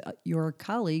nice to your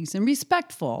colleagues and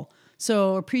respectful.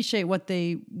 So appreciate what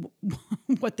they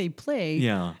play,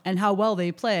 and how well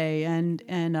they play.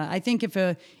 And I think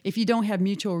if you don't have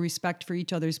mutual respect for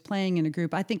each other's playing in a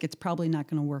group, I think it's probably not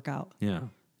going to work out. Yeah.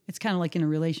 It's kind of like in a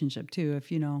relationship too.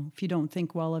 If you don't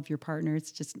think well of your partner,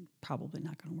 it's just probably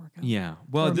not going to work out. Yeah.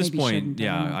 Well, Or at this maybe point, shouldn't, I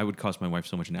don't know. I would cost my wife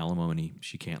so much in alimony,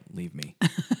 she can't leave me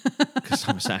because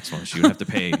I'm a saxophonist. She would have to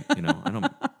pay. I don't.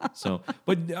 So,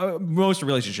 but most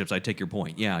relationships, I take your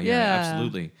point. Yeah,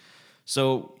 absolutely.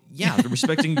 So,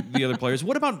 respecting the other players.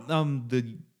 What about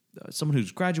someone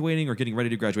who's graduating or getting ready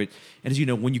to graduate? And as you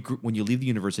know, when you leave the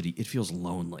university, it feels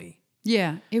lonely.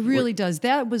 Yeah, it really does.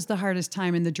 That was the hardest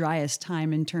time and the driest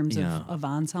time in terms of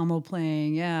ensemble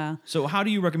playing. Yeah. So how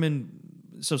do you recommend,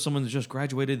 someone's just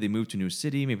graduated, they moved to a new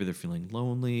city, maybe they're feeling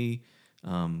lonely.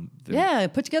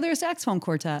 Put together a saxophone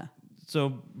quartet.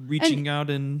 So reaching out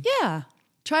and... Yeah.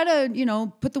 Try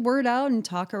to, put the word out and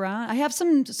talk around. I have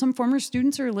some former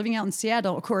students who are living out in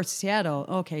Seattle. Of course, Seattle,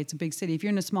 okay, it's a big city. If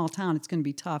you're in a small town, it's going to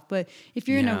be tough. But if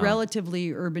you're in a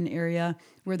relatively urban area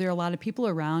where there are a lot of people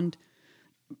around,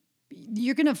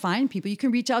 you're going to find people. You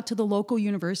can reach out to the local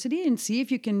university and see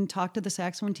if you can talk to the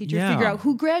saxophone teacher, Yeah. figure out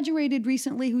who graduated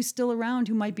recently, who's still around,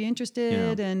 who might be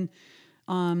interested. Yeah.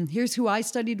 And here's who I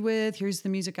studied with. Here's the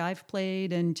music I've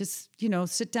played, and just,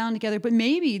 sit down together. But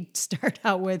maybe start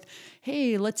out with,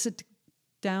 hey, let's sit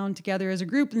down together as a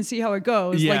group and see how it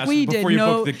goes. Yeah, like we did. before you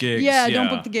book the gigs. Yeah, don't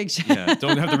book the gigs. Yeah,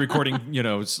 don't have the recording,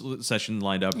 session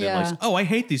lined up. Yeah. And like, oh, I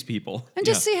hate these people. And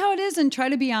just see how it is and try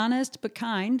to be honest but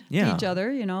kind to Yeah. each other,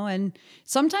 and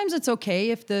sometimes it's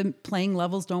okay if the playing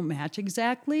levels don't match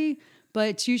exactly, but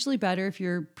it's usually better if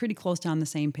you're pretty close to on the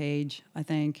same page, I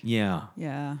think. Yeah.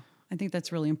 Yeah. I think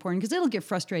that's really important because it'll get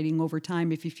frustrating over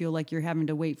time if you feel like you're having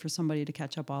to wait for somebody to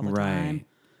catch up all the time.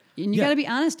 And you Yeah. got to be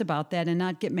honest about that and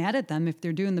not get mad at them if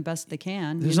they're doing the best they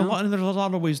can. There's a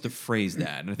lot of ways to phrase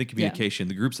that. And I think Yeah. communication,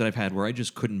 the groups that I've had where I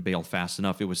just couldn't bail fast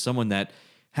enough, it was someone that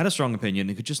had a strong opinion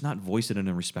and could just not voice it in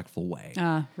a respectful way.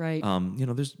 Right.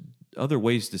 There's other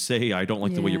ways to say I don't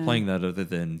like the way you're Yeah. playing that other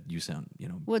than you sound,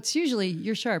 Well, it's usually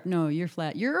you're sharp. No, you're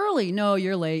flat. You're early. No,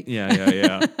 you're late.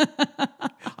 Yeah.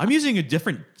 I'm using a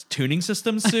different tuning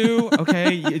system, Sue.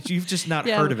 Okay, you've just not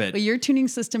heard of it. But your tuning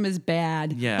system is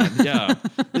bad. Yeah.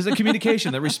 There's a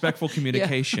communication, that respectful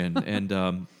communication, and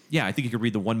I think you could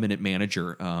read the 1 Minute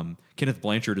Manager. Kenneth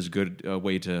Blanchard is a good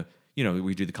way to,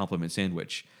 we do the compliment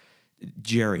sandwich.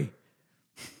 Jerry,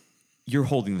 you're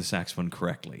holding the saxophone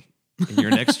correctly, and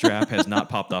your neck strap has not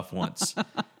popped off once.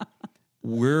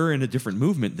 We're in a different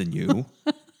movement than you,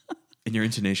 and your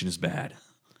intonation is bad.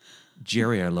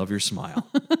 Jerry, I love your smile.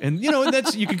 And,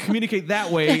 that's, you can communicate that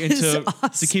way and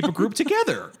to keep a group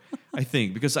together, I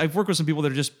think, because I've worked with some people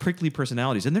that are just prickly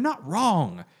personalities and they're not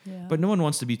wrong, but no one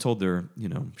wants to be told they're,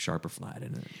 sharp or flat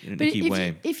in a key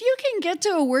way. If you can get to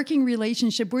a working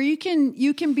relationship where you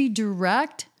can be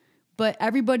direct, but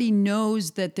everybody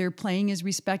knows that their playing is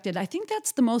respected, I think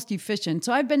that's the most efficient.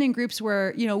 So I've been in groups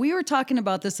where, we were talking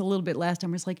about this a little bit last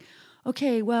time. It's like,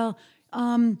 okay, well,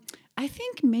 I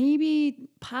think maybe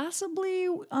possibly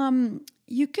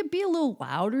you could be a little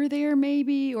louder there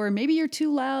maybe, or maybe you're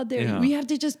too loud there. Yeah. We have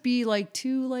to just be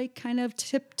kind of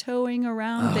tiptoeing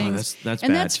around things. That's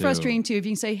and bad that's too. frustrating too. If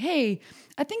you can say, hey,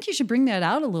 I think you should bring that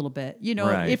out a little bit.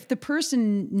 Right. If the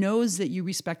person knows that you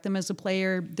respect them as a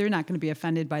player, they're not going to be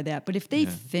offended by that. But if they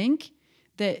think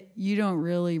that you don't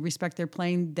really respect their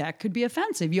playing, that could be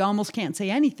offensive. You almost can't say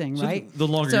anything, So right? The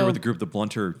longer you're with the group, the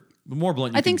more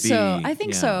blunt you I can think be. so. I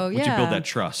think so, Once you yeah. build that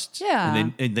trust.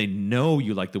 Yeah. And they know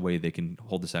you like the way they can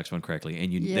hold the saxophone correctly,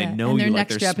 and they know and their you like neck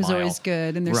their strap smile. is always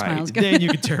good, and their right. smile's good. Then you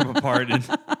can tear them apart. And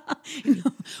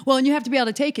Well, and you have to be able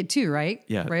to take it too, right?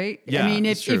 Yeah. Right? Yeah, I mean,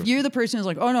 that's if true. you're the person who's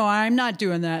like, oh no, I'm not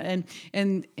doing that,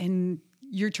 and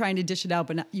you're trying to dish it out,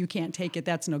 but you can't take it,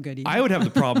 that's no good either. I would have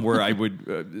the problem where I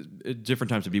would, at different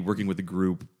times, I'd be working with a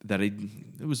group that it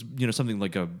was, something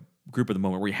like a group at the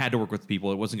moment where you had to work with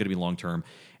people. It wasn't going to be long term.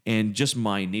 And just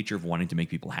my nature of wanting to make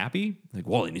people happy, like,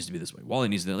 Wally needs to be this way. Wally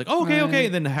needs to, like, oh, okay. Right.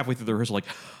 And then halfway through the rehearsal, like,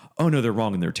 oh, no, they're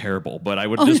wrong and they're terrible. But I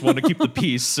would just want to keep the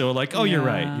peace. So, like, oh, you're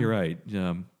Yeah. right.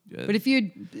 But if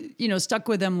you'd, stuck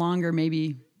with them longer,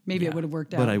 maybe it would have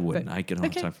worked out. But I wouldn't. I don't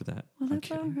have time for that. Well, I'm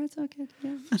that's all, kidding. that's okay.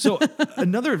 Yeah. So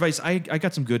another advice, I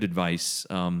got some good advice.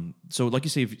 So like you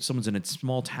say, if someone's in a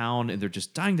small town and they're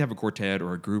just dying to have a quartet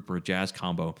or a group or a jazz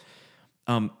combo,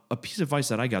 a piece of advice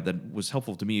that I got that was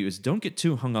helpful to me is don't get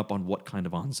too hung up on what kind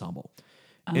of ensemble.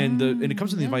 And it comes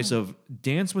to the advice of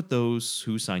dance with those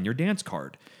who sign your dance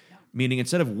card. Meaning,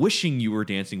 instead of wishing you were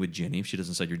dancing with Jenny, if she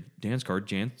doesn't sign your dance card,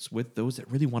 dance with those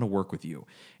that really want to work with you.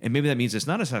 And maybe that means it's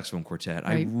not a saxophone quartet.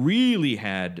 Right. I really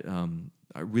had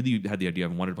the idea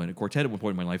of wanted to play in a quartet at one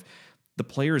point in my life. The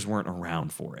players weren't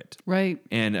around for it. Right.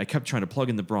 And I kept trying to plug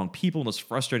in the wrong people, and it was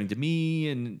frustrating to me.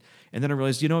 And then I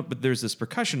realized, but there's this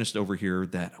percussionist over here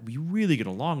that we really get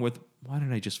along with. Why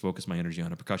don't I just focus my energy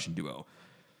on a percussion duo?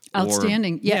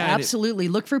 Outstanding. Yeah, and absolutely.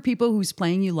 Look for people whose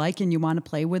playing you like and you want to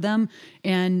play with them,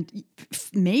 and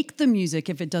make the music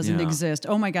if it doesn't Yeah. exist.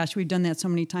 Oh my gosh, we've done that so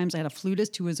many times. I had a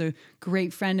flutist who was a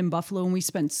great friend in Buffalo, and we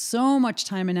spent so much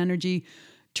time and energy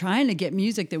trying to get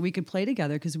music that we could play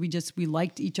together because we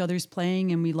liked each other's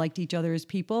playing and we liked each other as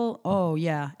people. Oh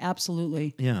yeah,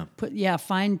 absolutely. Yeah.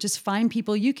 Find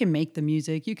people. You can make the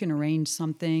music, you can arrange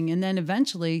something, and then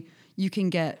eventually you can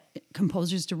get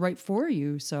composers to write for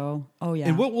you. So, oh yeah.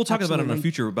 And we'll talk about it in the absolutely.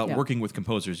 future about Yeah. working with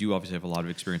composers. You obviously have a lot of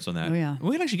experience on that. Oh, yeah.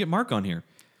 We can actually get Mark on here.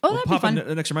 Oh, we'll that'd be pop fun.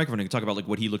 an extra microphone and talk about like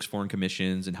what he looks for in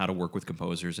commissions and how to work with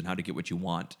composers and how to get what you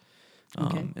want.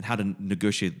 Okay. And how to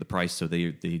negotiate the price so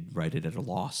they write it at a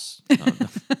loss.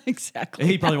 Exactly.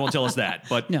 He probably won't tell us that,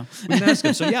 but No. we can ask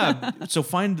him. So so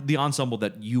find the ensemble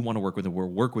that you want to work with and will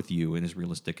work with you and is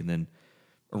realistic, and then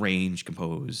arrange,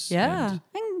 compose. Yeah. and-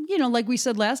 And like we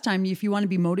said last time, if you want to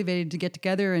be motivated to get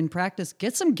together and practice,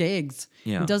 get some gigs.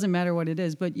 Yeah. It doesn't matter what it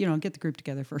is, but, get the group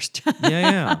together first.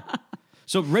 Yeah.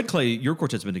 So Red Clay, your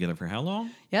quartet's been together for how long?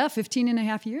 Yeah, 15 and a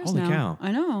half years Holy now. cow.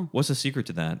 I know. What's the secret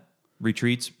to that?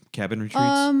 Retreats, cabin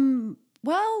retreats?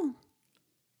 Well,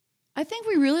 I think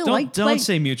we really Don't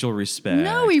say mutual respect.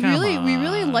 No, we Come really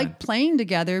on. like playing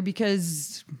together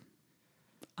because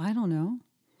I don't know.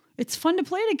 It's fun to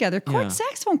play together. Yeah.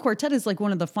 Saxophone quartet is like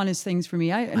one of the funnest things for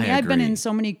me. I mean, I've been agree. in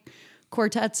so many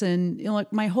quartets, and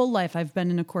like my whole life I've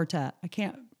been in a quartet.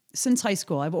 Since high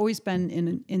school, I've always been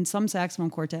in some saxophone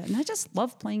quartet, and I just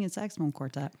love playing in saxophone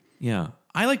quartet. Yeah.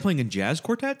 I like playing in jazz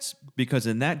quartets because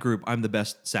in that group, I'm the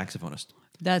best saxophonist.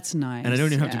 That's nice. And I don't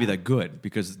even have to be that good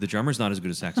because the drummer's not as good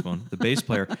as saxophone, the bass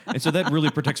player. And so that really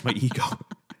protects my ego.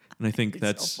 And I think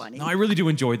that's so funny. No, I really do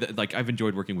enjoy that. Like I've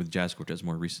enjoyed working with jazz quartets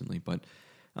more recently, but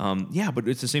but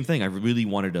it's the same thing. I really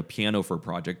wanted a piano for a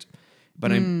project,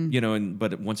 but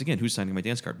but once again, who's signing my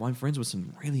dance card? Well, I'm friends with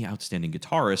some really outstanding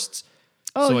guitarists.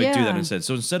 Oh, so I do yeah. that instead.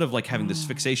 So instead of like having this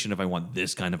fixation of I want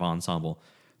this kind of ensemble,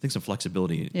 I think some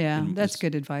flexibility. Yeah, and that's it's-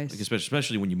 good advice. Like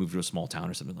especially when you move to a small town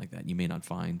or something like that, you may not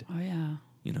find. Oh yeah.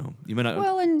 You may not.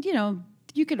 Well, and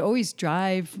you could always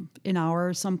drive an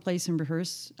hour someplace and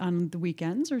rehearse on the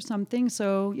weekends or something.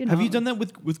 So Have you done that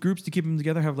with groups to keep them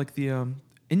together? Have like the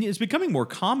and it's becoming more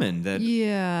common that.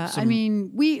 Yeah, I mean,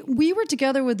 we were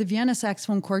together with the Vienna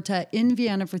Saxophone Quartet in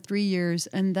Vienna for 3 years,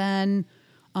 and then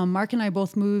Mark and I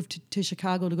both moved to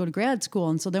Chicago to go to grad school,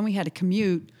 and so then we had to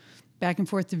commute back and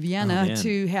forth to Vienna man.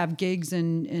 to have gigs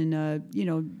and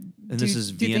And this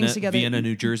is do Vienna, things together. Vienna,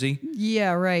 New Jersey.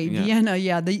 Yeah, right. Yeah. Vienna,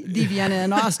 yeah, the Vienna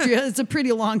in Austria. It's a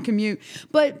pretty long commute.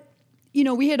 But,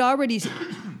 we had already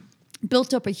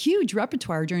built up a huge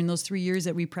repertoire during those 3 years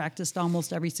that we practiced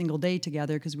almost every single day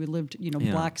together because we lived,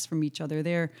 blocks from each other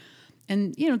there.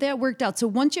 And, that worked out. So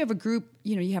once you have a group,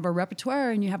 you have a repertoire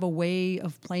and you have a way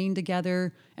of playing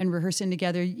together and rehearsing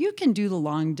together, you can do the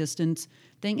long distance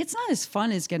thing. It's not as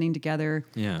fun as getting together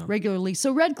regularly.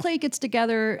 So Red Clay gets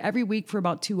together every week for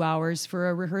about 2 hours for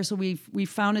a rehearsal. We've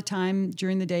found a time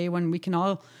during the day when we can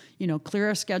all, clear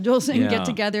our schedules and get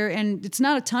together. And it's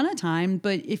not a ton of time,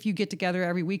 but if you get together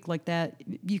every week like that,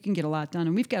 you can get a lot done.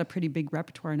 And we've got a pretty big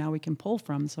repertoire now we can pull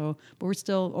from. But we're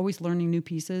still always learning new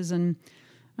pieces, and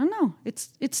I don't know.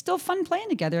 It's still fun playing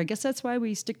together. I guess that's why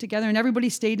we stick together, and everybody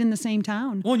stayed in the same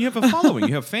town. Well, and you have a following.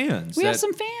 You have fans. We have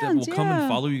some that fans, will come and yeah.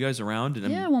 follow you guys around.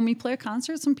 And Yeah, when we play a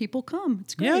concert, some people come.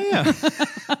 It's great. Yeah.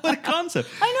 What a concept.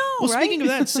 I know, Well, right? speaking of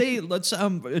that, let's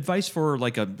advice for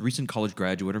like a recent college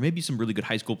graduate or maybe some really good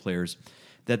high school players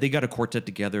that they got a quartet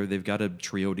together, they've got a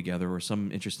trio together or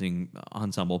some interesting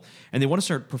ensemble, and they want to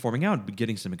start performing out,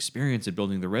 getting some experience and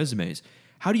building their resumes.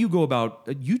 How do you go about,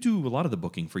 you do a lot of the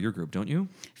booking for your group, don't you?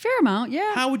 Fair amount,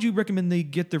 yeah. How would you recommend they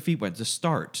get their feet wet to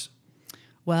start?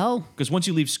 Well, Because once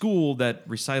you leave school, that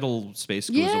recital space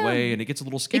goes Yeah. away and it gets a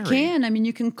little scary. it can. I mean,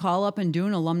 you can call up and do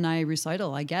an alumni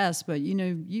recital, I guess, but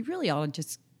you really ought to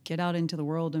just get out into the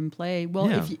world and play. Well,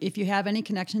 Yeah. if you have any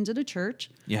connections at a church,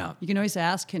 Yeah. you can always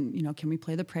ask, can we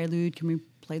play the prelude? Can we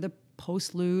play the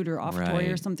postlude or offertory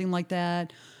or Right. something like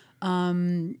that?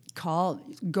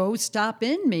 Go stop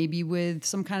in maybe with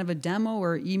some kind of a demo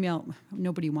or email.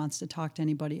 Nobody wants to talk to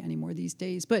anybody anymore these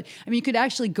days. But I mean, you could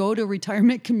actually go to a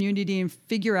retirement community and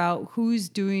figure out who's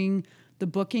doing the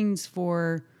bookings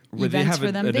for Where they events have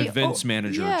for them. an events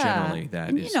manager yeah. generally that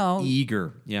And, is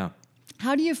eager. Yeah.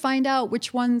 How do you find out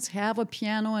which ones have a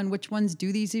piano and which ones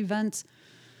do these events?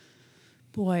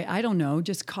 Boy, I don't know.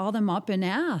 Just call them up and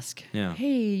ask. Yeah.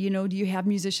 Hey, do you have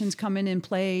musicians come in and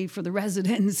play for the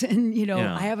residents? And,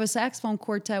 Yeah. I have a saxophone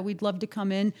quartet. We'd love to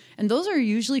come in. And those are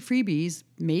usually freebies.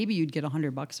 Maybe you'd get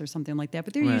 $100 or something like that,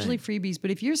 but they're Right. usually freebies.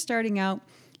 But if you're starting out,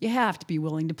 you have to be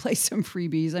willing to play some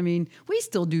freebies. I mean, we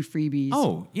still do freebies.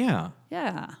 Oh, yeah.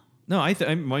 Yeah. No,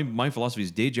 my philosophy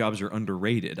is day jobs are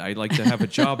underrated. I like to have a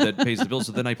job that pays the bills,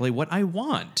 so then I play what I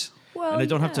want, Well, and I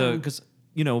don't have to yeah. because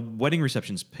wedding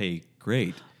receptions pay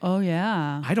great. Oh,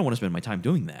 yeah. I don't want to spend my time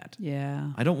doing that. Yeah.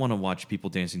 I don't want to watch people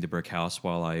dancing to Brick House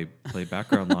while I play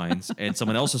background lines and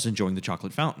someone else is enjoying the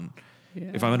chocolate fountain.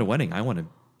 Yeah. If I'm at a wedding, I want to.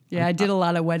 Yeah, I did a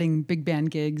lot of wedding big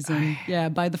band gigs,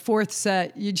 and by the fourth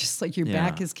set, you just like your Yeah.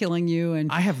 back is killing you,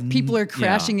 and I have people are yeah.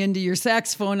 crashing into your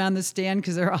saxophone on the stand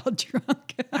because they're all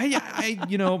drunk.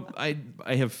 I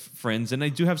have friends and I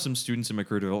do have some students in my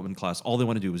career development class. All they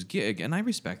want to do is gig, and I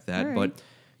respect that. Right. But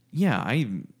yeah,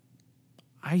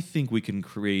 I think we can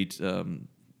create.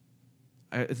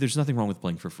 There's nothing wrong with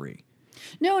playing for free.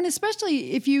 No, and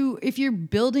especially if you're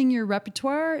building your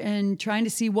repertoire and trying to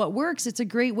see what works, it's a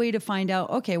great way to find out,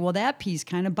 okay, well, that piece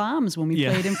kind of bombs when we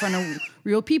Yeah. play it in front of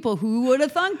real people. Who would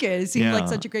have thunk it? It seemed like Yeah.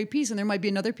 such a great piece. And there might be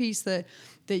another piece that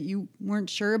you weren't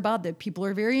sure about that people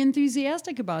are very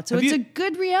enthusiastic about. So Have it's you- a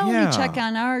good reality Yeah. check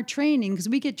on our training, because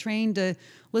we get trained to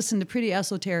listen to pretty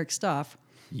esoteric stuff.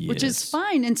 Which is Yes.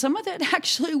 fine. And some of it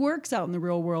actually works out in the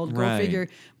real world, go Right. figure.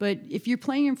 But if you're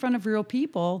playing in front of real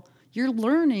people, you're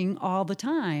learning all the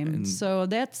time. So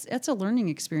that's a learning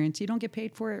experience. You don't get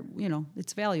paid for it.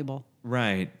 It's valuable.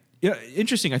 Right. Yeah,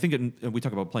 interesting. I think we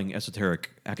talk about playing esoteric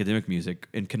academic music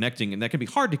and connecting, and that can be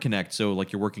hard to connect. So,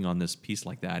 like, you're working on this piece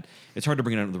like that, it's hard to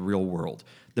bring it out into the real world.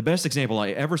 The best example I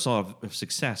ever saw of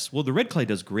success, well, the Red Clay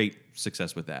does great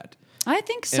success with that. I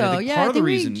think And I so. think Yeah, part I of the think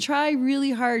reason- we try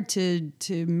really hard to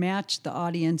match the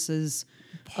audience's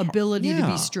ability to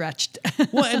Yeah. be stretched.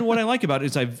 Well, and what I like about it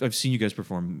is I've seen you guys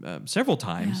perform several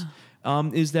times,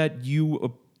 is that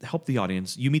you help the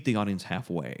audience, you meet the audience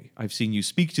halfway. I've seen you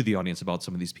speak to the audience about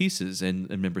some of these pieces and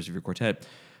members of your quartet.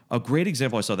 A great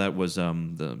example I saw that was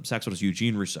the saxophonist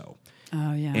Eugene Rousseau.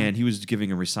 Oh, yeah. And he was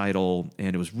giving a recital,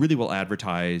 and it was really well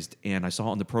advertised. And I saw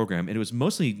it on the program, and it was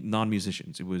mostly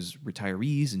non-musicians. It was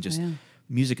retirees and just Yeah.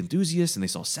 music enthusiasts, and they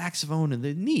saw saxophone, and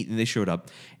they're neat, and they showed up.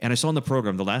 And I saw in the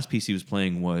program, the last piece he was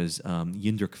playing was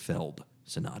Jindrik Feld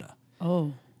Sonata.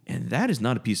 Oh. And that is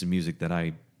not a piece of music that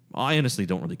I honestly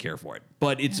don't really care for it.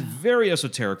 But it's very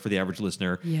esoteric for the average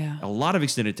listener. Yeah. A lot of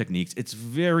extended techniques. It's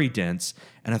very dense.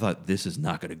 And I thought, this is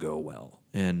not going to go well.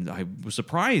 And I was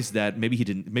surprised that maybe he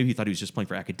thought he was just playing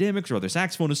for academics or other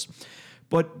saxophonists.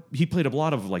 But he played a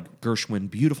lot of like Gershwin,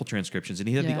 beautiful transcriptions, and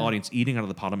he had the Yeah. audience eating out of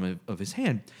the bottom of his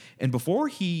hand. And before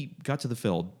he got to the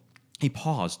field, he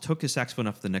paused, took his saxophone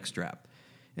off the neck strap,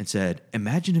 and said,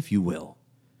 "Imagine, if you will,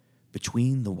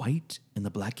 between the white and the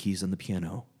black keys on the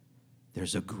piano,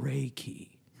 there's a gray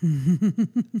key.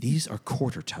 These are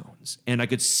quarter tones." And I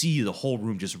could see the whole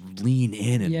room just lean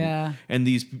in. And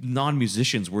these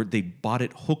non-musicians they bought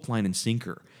it hook, line, and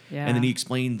sinker. Yeah. And then he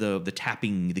explained the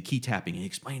tapping, the key tapping. He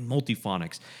explained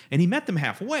multiphonics. And he met them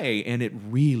halfway, and it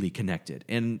really connected.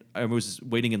 And I was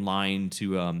waiting in line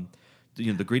to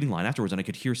the greeting line afterwards, and I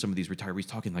could hear some of these retirees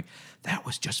talking like, "That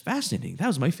was just fascinating. That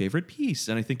was my favorite piece."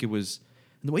 And I think it was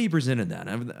the way he presented that.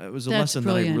 It was a That's lesson that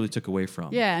I brilliant. really took away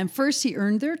from. Yeah, and first he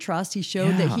earned their trust. He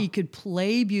showed that Yeah. he could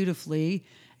play beautifully,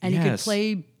 and he could Yes.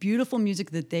 play beautiful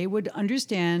music that they would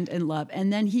understand and love.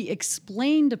 And then he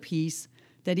explained a piece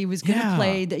that he was going to Yeah.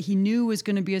 play that he knew was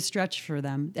going to be a stretch for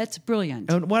them. That's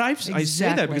brilliant. And what I say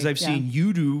that because I've Exactly, seen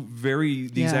you do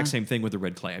the Yeah. exact same thing with the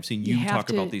Red Clay. I've seen you You have talk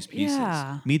to- about these pieces,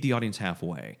 yeah. meet the audience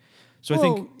halfway. So I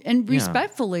Well, think, and yeah.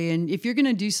 respectfully, and if you're going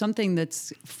to do something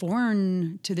that's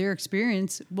foreign to their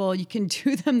experience, well, you can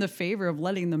do them the favor of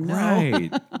letting them know.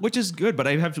 Right, which is good. But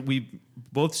we've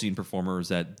both seen performers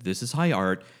that this is high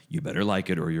art. You better like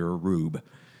it, or you're a rube.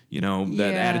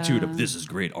 That attitude of Yeah. this is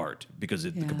great art because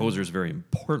the Yeah. composer is very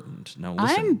important. Now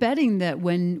listen, I'm betting that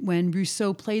when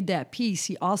Rousseau played that piece,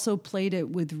 he also played it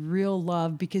with real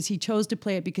love, because he chose to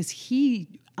play it because he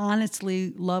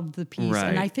honestly loved the piece. Right.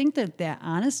 And I think that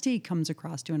honesty comes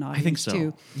across to an audience think so.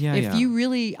 too. Yeah, if yeah. you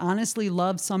really honestly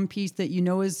love some piece that you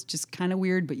know is just kind of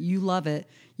weird, but you love it,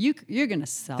 you're going to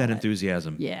sell that it.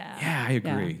 enthusiasm. Yeah. Yeah, I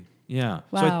agree. Yeah.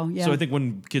 Wow, So yeah. I think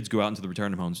when kids go out into the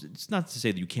retirement homes, it's not to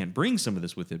say that you can't bring some of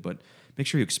this with it, but make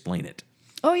sure you explain it.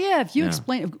 Oh yeah, if you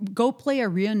Yeah. go play a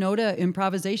Ria Nota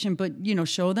improvisation, but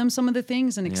show them some of the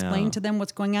things and explain Yeah. to them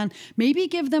what's going on. Maybe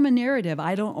give them a narrative.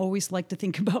 I don't always like to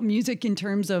think about music in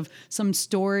terms of some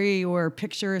story or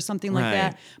picture or something like Right.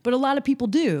 that, but a lot of people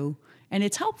do. And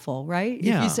it's helpful, right? If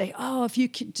Yeah. you say, "Oh, if you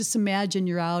could just imagine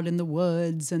you're out in the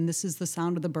woods and this is the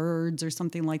sound of the birds," or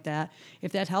something like that,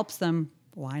 if that helps them,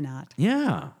 why not?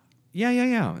 Yeah.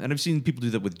 Yeah. And I've seen people do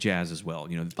that with jazz as well.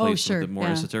 That plays sure, with the more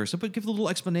yeah. esoteric stuff, but give a little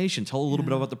explanation. Tell a little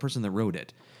bit about the person that wrote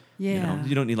it. Yeah.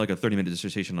 You don't need like a 30-minute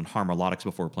dissertation on harmonics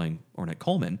before playing Ornette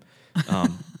Coleman.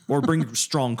 Or bring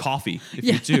strong coffee if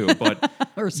you do. But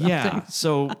Or something. yeah.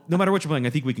 So no matter what you're playing, I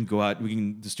think we can go out.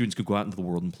 The students could go out into the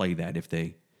world and play that if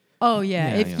they. Oh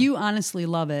yeah, Yeah, if yeah. you honestly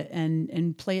love it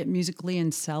and play it musically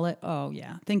and sell it, oh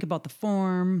yeah. Think about the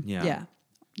form. Yeah.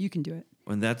 You can do it.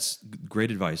 And that's great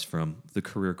advice from the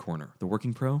Career Corner, the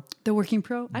Working Pro. The Working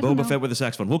Pro. I don't Boba know. Fett with a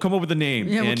saxophone. We'll come up with a name.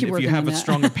 Yeah, we'll and keep if you working have on a that.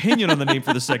 strong opinion on the name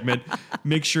for the segment,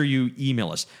 make sure you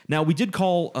email us. Now, we did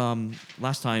call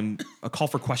last time a call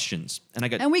for questions. And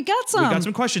we got some. We got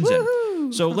some questions in.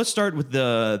 Woohoo! So let's start with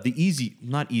the easy,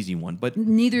 not easy one, but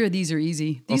Neither of these are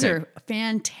easy. These Okay. are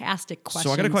fantastic questions.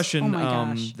 so I got a question Oh my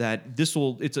gosh. that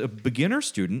it's a beginner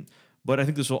student, but I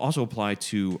think this will also apply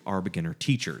to our beginner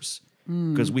teachers.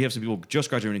 Because we have some people just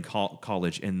graduating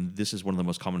college, and this is one of the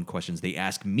most common questions they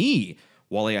ask me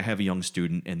while I have a young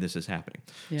student, and this is happening.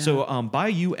 Yeah. So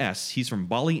Bayu S., he's from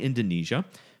Bali, Indonesia.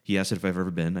 He asked if I've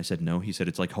ever been. I said no. He said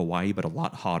it's like Hawaii, but a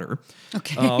lot hotter.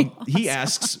 Okay. He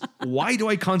asks, why do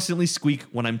I constantly squeak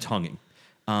when I'm tonguing?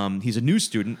 He's a new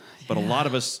student, but a lot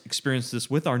of us experience this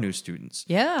with our new students.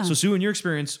 Yeah. So Sue, in your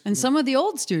experience, And some of the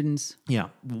old students. yeah,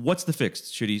 what's the fix?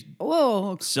 Should he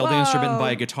Whoa. sell the instrument and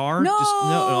buy a guitar?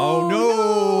 No.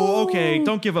 No. Okay,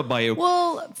 don't give up, Bayu.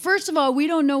 Well, first of all, we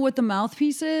don't know what the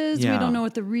mouthpiece is. Yeah. We don't know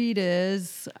what the reed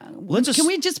is. Let's Can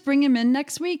we just bring him in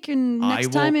next week and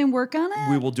next time and work on it?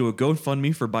 We will do a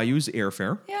GoFundMe for Bayu's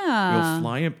airfare. Yeah. We'll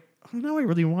fly him. I don't know. I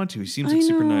really want to. He seems like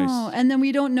super nice. And then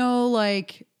we don't know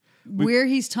like where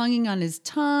he's tonguing on his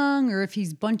tongue or if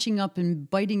he's bunching up and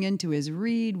biting into his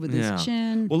reed with his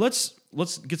chin. Well, let's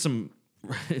get some,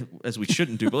 as we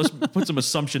shouldn't do, but let's put some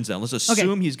assumptions down. Let's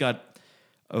assume he's got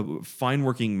a fine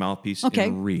working mouthpiece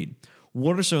and reed.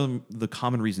 What are some of the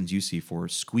common reasons you see for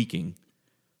squeaking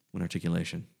when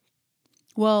articulation?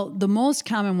 Well, the most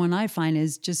common one I find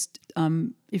is just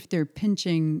if they're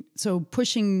pinching, so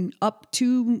pushing up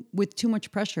with too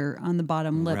much pressure on the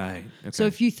bottom lip. Right. Okay. So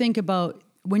if you think about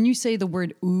when you say the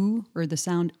word ooh or the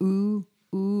sound ooh,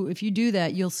 if you do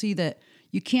that, you'll see that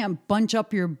you can't bunch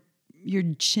up your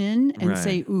chin and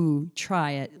say ooh,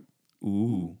 try it.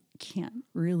 Ooh. Can't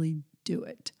really do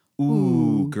it.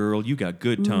 Ooh, girl, you got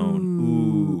good tone.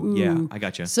 Ooh. Yeah, I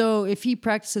got you. So if he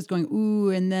practices going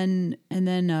ooh and then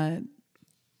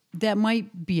that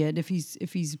might be it if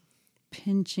he's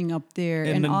pinching up there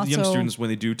And then also young students, when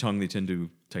they do tongue, they tend to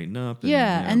tighten up.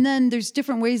 And then there's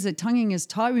different ways that tonguing is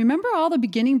taught. Remember all the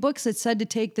beginning books that said to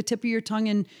take the tip of your tongue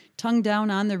and tongue down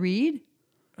on the reed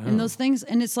and those things?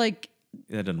 And it's like,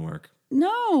 that doesn't work.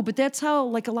 no, but that's how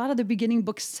like a lot of the beginning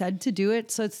books said to do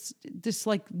it. So it's just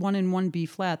like 1 and 1 B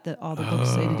flat that all the books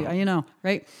say to do,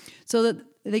 right? So that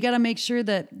they got to make sure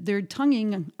that they're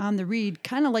tonguing on the reed,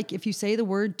 kind of like if you say the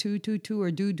word to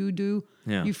or do,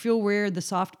 you feel where the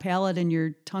soft palate and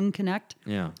your tongue connect.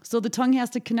 Yeah. So the tongue has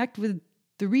to connect with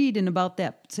the reed in about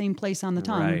that same place on the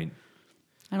tongue. Right.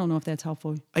 I don't know if that's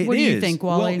helpful. It what do you is. think,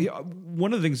 Wally? Well,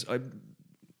 one of the things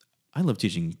I love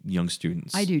teaching young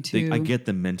students. I do too. I get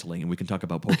them mentally, and we can talk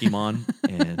about Pokemon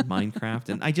and Minecraft,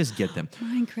 and I just get them.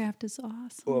 Minecraft is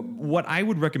awesome. What I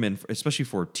would recommend, especially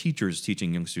for teachers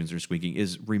teaching young students who are squeaking,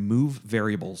 is remove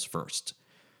variables first.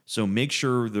 So make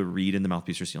sure the reed and the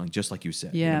mouthpiece are sealing, just like you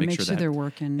said. Yeah, make sure they're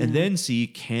working. And then see,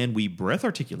 can we breath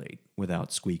articulate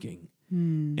without squeaking?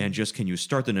 And just can you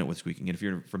start the note with squeaking? And if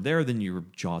you're from there, then your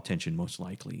jaw tension most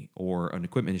likely, or an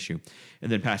equipment issue. And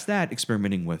then past that,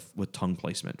 experimenting with tongue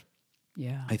placement.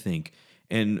 Yeah. I think.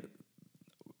 And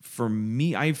for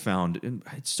me, I've found, and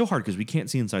it's still hard because we can't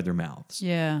see inside their mouths.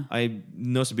 Yeah. I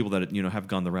know some people that have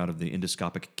gone the route of the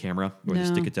endoscopic camera where they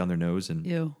stick it down their nose, and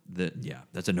Ew.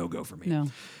 that's a no-go for me.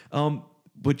 No.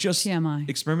 But just TMI.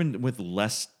 experiment with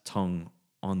less tongue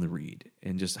on the reed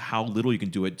and just how little you can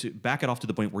do it to back it off to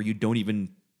the point where you don't even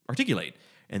articulate,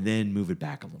 and then move it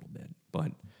back a little bit.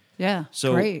 But Yeah.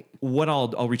 so great. what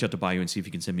I'll reach out to Bayu and see if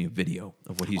he can send me a video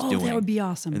of what he's doing. That would be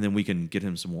awesome. And then we can get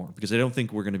him some more, because I don't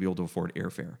think we're going to be able to afford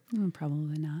airfare.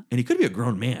 Probably not. And he could be a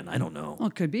grown man. I don't know. Well,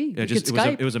 it could be. Yeah,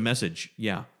 it was a message.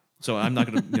 Yeah. So I'm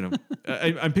not going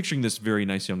to, I'm picturing this very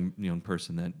nice young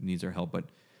person that needs our help. But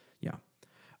yeah,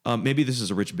 maybe this is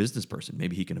a rich business person.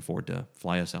 Maybe he can afford to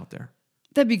fly us out there.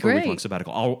 That'd be For a great. week-long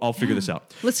sabbatical. I'll figure this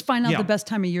out. Let's find out Yeah. the best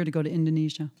time of year to go to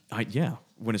Indonesia.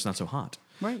 When it's not so hot.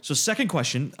 Right. So second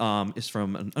question is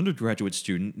from an undergraduate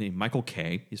student named Michael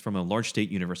K. He's from a large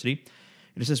state university.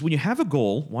 And it says, when you have a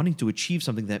goal wanting to achieve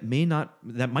something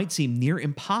that might seem near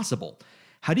impossible,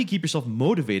 how do you keep yourself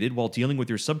motivated while dealing with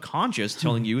your subconscious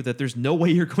telling you that there's no way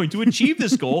you're going to achieve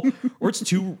this goal or it's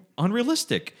too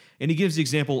unrealistic? And he gives the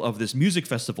example of this music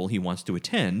festival he wants to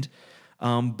attend,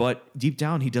 but deep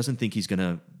down he doesn't think he's going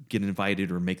to get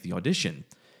invited or make the audition.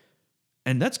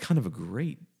 And that's kind of a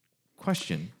great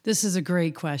question. This is a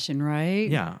great question, right?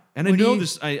 Yeah. And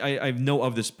I know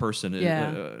of this person,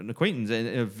 an acquaintance, and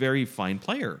a very fine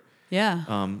player. Yeah.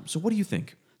 So what do you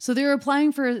think? So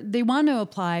they want to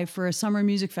apply for a summer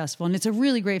music festival, and it's a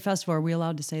really great festival. Are we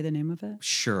allowed to say the name of it?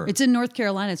 Sure. It's in North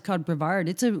Carolina. It's called Brevard.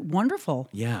 It's a wonderful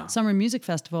summer music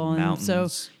festival. Mountains.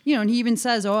 And so, and he even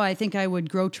says, I think I would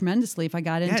grow tremendously if I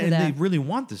got into and that. they really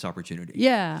want this opportunity.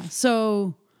 Yeah.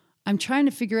 So I'm trying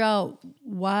to figure out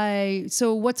why.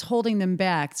 So what's holding them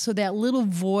back? So that little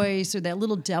voice or that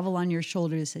little devil on your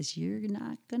shoulder that says, you're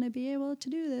not going to be able to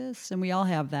do this. And we all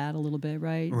have that a little bit,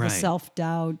 right? Right. The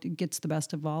self-doubt gets the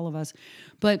best of all of us.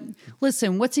 But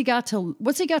listen, what's he got to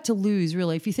lose,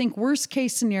 really? If you think worst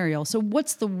case scenario. So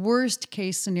what's the worst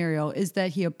case scenario is that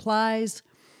he applies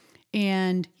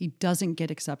and he doesn't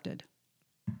get accepted.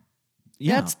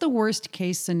 Yeah. That's the worst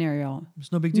case scenario.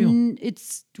 It's no big deal.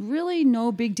 It's really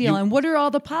no big deal. And what are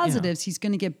all the positives? He's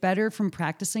going to get better from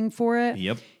practicing for it.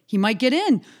 Yep. He might get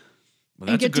in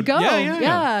and get to go.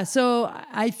 Yeah. So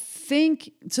I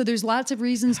think, so there's lots of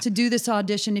reasons to do this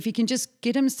audition. If he can just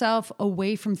get himself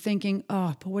away from thinking,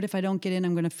 oh, but what if I don't get in?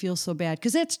 I'm going to feel so bad.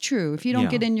 Because that's true. If you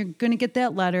don't get in, you're going to get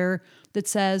that letter that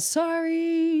says,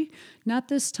 sorry, not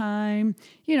this time.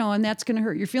 And that's going to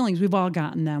hurt your feelings. We've all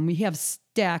gotten them. We have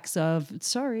stacks of,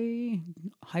 sorry,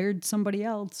 hired somebody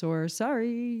else, or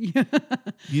sorry. But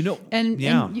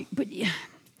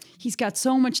he's got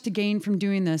so much to gain from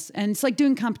doing this. And it's like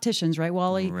doing competitions, right,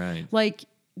 Wally? Right. Like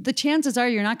the chances are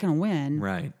you're not going to win.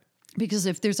 Right. Because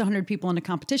if there's 100 people in a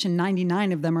competition,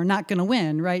 99 of them are not going to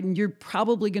win, right? And you're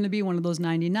probably going to be one of those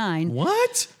 99.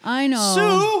 What? I know.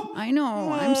 Sue? I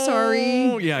know. I'm sorry.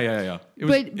 Oh, yeah. It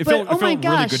But felt oh my really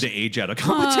gosh. good to age out of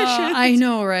competition. I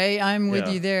know, right? I'm with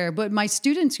Yeah. you there. But my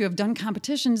students who have done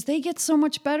competitions, they get so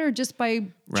much better just by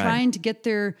trying to get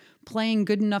their playing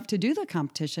good enough to do the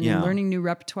competition and learning new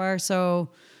repertoire.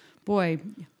 So, boy,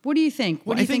 what do you think?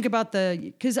 What do you think about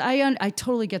because I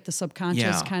totally get the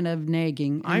subconscious kind of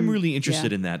nagging. I'm really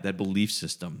interested in that belief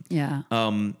system. Yeah.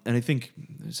 And I think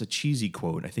it's a cheesy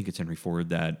quote. I think it's Henry Ford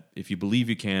that if you believe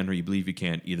you can or you believe you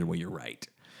can't, either way you're right.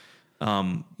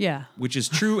 Which is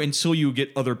true until you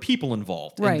get other people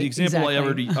involved. Right. And the example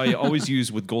exactly. I always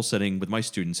use with goal setting with my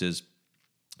students is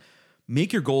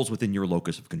make your goals within your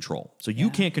locus of control. So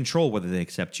you can't control whether they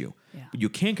accept you, but you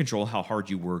can control how hard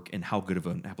you work and how good of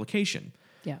an application.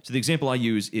 Yeah. So the example I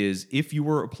use is if you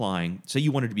were applying, say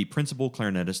you wanted to be principal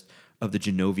clarinetist of the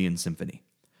Genovian Symphony.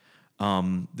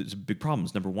 There's big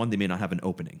problems. Number one, they may not have an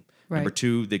opening. Right. Number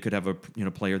two, they could have a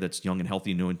player that's young and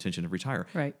healthy, no intention of retire.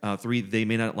 Right. Three, they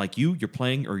may not like you, your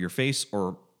playing, or your face,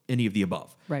 or any of the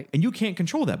above. Right. And you can't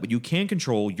control that, but you can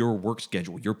control your work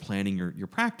schedule, your planning, your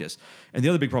practice. And the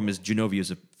other big problem is Genovia is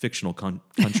a fictional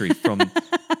country from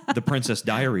The Princess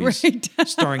Diaries,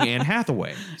 starring Anne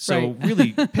Hathaway. So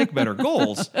really pick better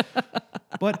goals.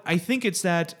 But I think it's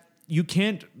that you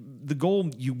can't, the goal,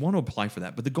 you want to apply for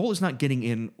that, but the goal is not getting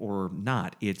in or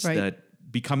not. It's that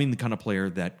becoming the kind of player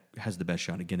that has the best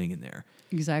shot at getting in there.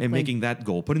 Exactly. And making that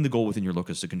goal, putting the goal within your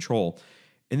locus of control.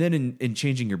 And then in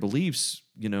changing your beliefs,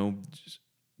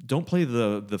 don't play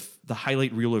the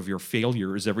highlight reel of your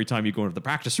failures every time you go into the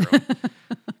practice room.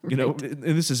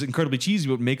 And this is incredibly cheesy,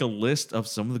 but make a list of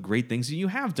some of the great things that you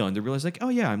have done to realize, like, oh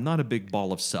yeah, I'm not a big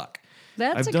ball of suck.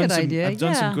 That's a good idea. I've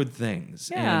done some good things.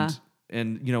 Yeah.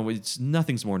 And it's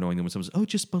nothing's more annoying than when someone says, oh,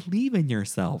 just believe in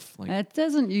yourself. Like, that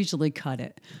doesn't usually cut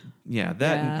it. yeah,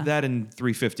 that and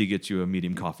 $3.50 gets you a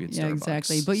medium coffee at Starbucks. Yeah,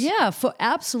 exactly. But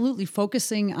absolutely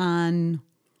focusing on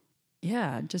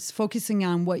just focusing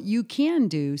on what you can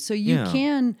do. So you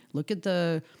can look at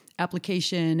the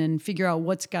application and figure out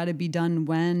what's got to be done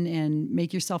when, and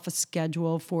make yourself a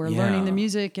schedule for learning the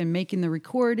music and making the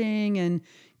recording and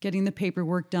getting the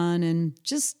paperwork done, and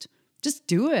just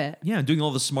do it. Yeah, doing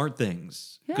all the smart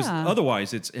things. Because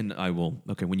otherwise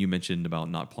when you mentioned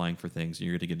about not applying for things and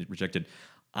you're going to get it rejected,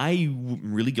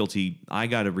 I'm really guilty. I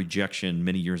got a rejection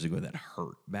many years ago that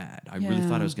hurt bad. I really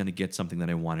thought I was going to get something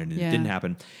that I wanted, and it didn't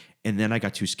happen. And then I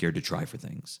got too scared to try for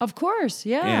things. Of course,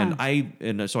 yeah.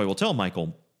 And so I will tell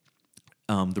Michael,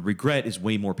 the regret is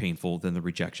way more painful than the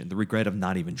rejection. The regret of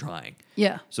not even trying.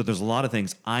 Yeah. So there's a lot of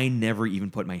things I never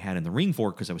even put my hat in the ring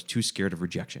for because I was too scared of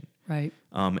rejection. Right.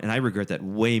 And I regret that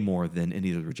way more than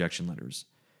any of the rejection letters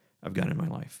I've gotten in my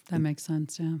life. That makes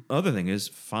sense, yeah. Other thing is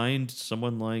find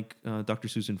someone like Dr.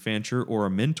 Susan Fancher or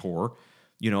a mentor.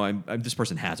 This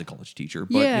person has a college teacher,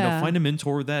 but find a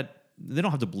mentor that they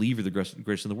don't have to believe you're the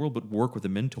greatest in the world, but work with a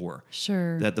mentor.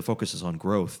 Sure. That the focus is on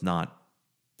growth, not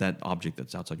that object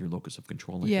that's outside your locus of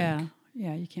control. I think.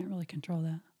 Yeah, you can't really control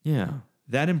that. Yeah,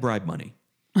 that and bribe money.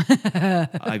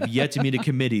 I've yet to meet a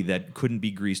committee that couldn't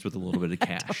be greased with a little bit of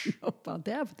cash. I don't know about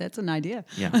that, but that's an idea.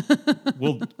 Yeah,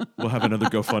 we'll have another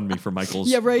GoFundMe for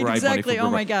Michael's. Yeah, right. Bribe Exactly. money Oh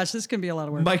my gosh, this can be a lot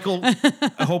of work. Michael,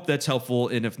 I hope that's helpful,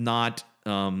 and if not,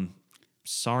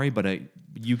 sorry, but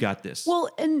you got this. Well,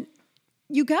 and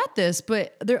you got this,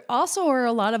 but there also are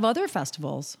a lot of other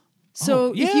festivals.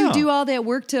 So if you do all that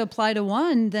work to apply to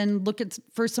one, then look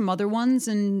for some other ones,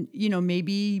 and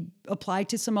maybe apply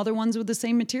to some other ones with the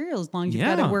same material as long as you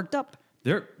got it worked up.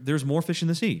 There's more fish in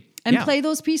the sea. And Yeah. play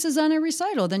those pieces on a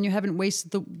recital. Then you haven't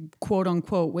wasted the quote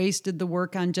unquote wasted the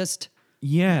work on just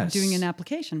Yes. doing an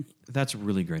application. That's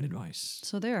really great advice.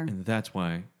 So there. And that's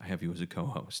why I have you as a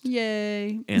co-host.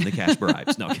 Yay. And the cash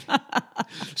bribes. No. I'm kidding.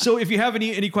 So if you have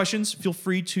any questions, feel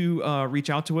free to reach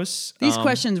out to us. These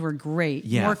questions were great.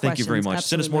 Yeah, More thank you very much. questions,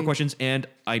 Send us more absolutely. questions, and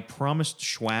I promised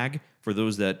swag for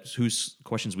those whose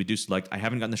questions we do select. I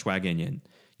haven't gotten the swag in yet.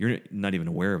 You're not even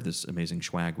aware of this amazing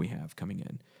swag we have coming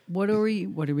in. What are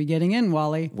we getting in,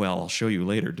 Wally? Well, I'll show you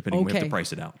later, depending. We have to Okay.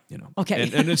 price it out, Okay.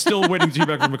 And it's still waiting to hear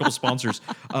back from a couple sponsors.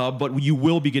 But you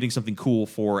will be getting something cool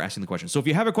for asking the question. So if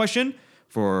you have a question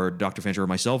for Dr. Fancher or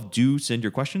myself, do send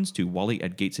your questions to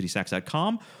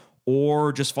wally@gatecitysax.com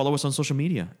or just follow us on social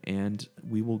media, and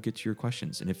we will get to your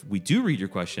questions. And if we do read your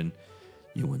question,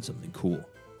 you'll win something cool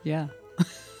Yeah.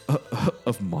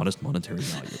 of modest monetary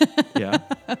value. Yeah.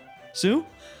 Sue,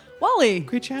 Wally,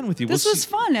 great chatting with you. This was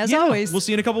fun, as always. We'll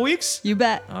see you in a couple weeks. you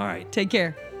bet. All right. Take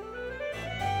care.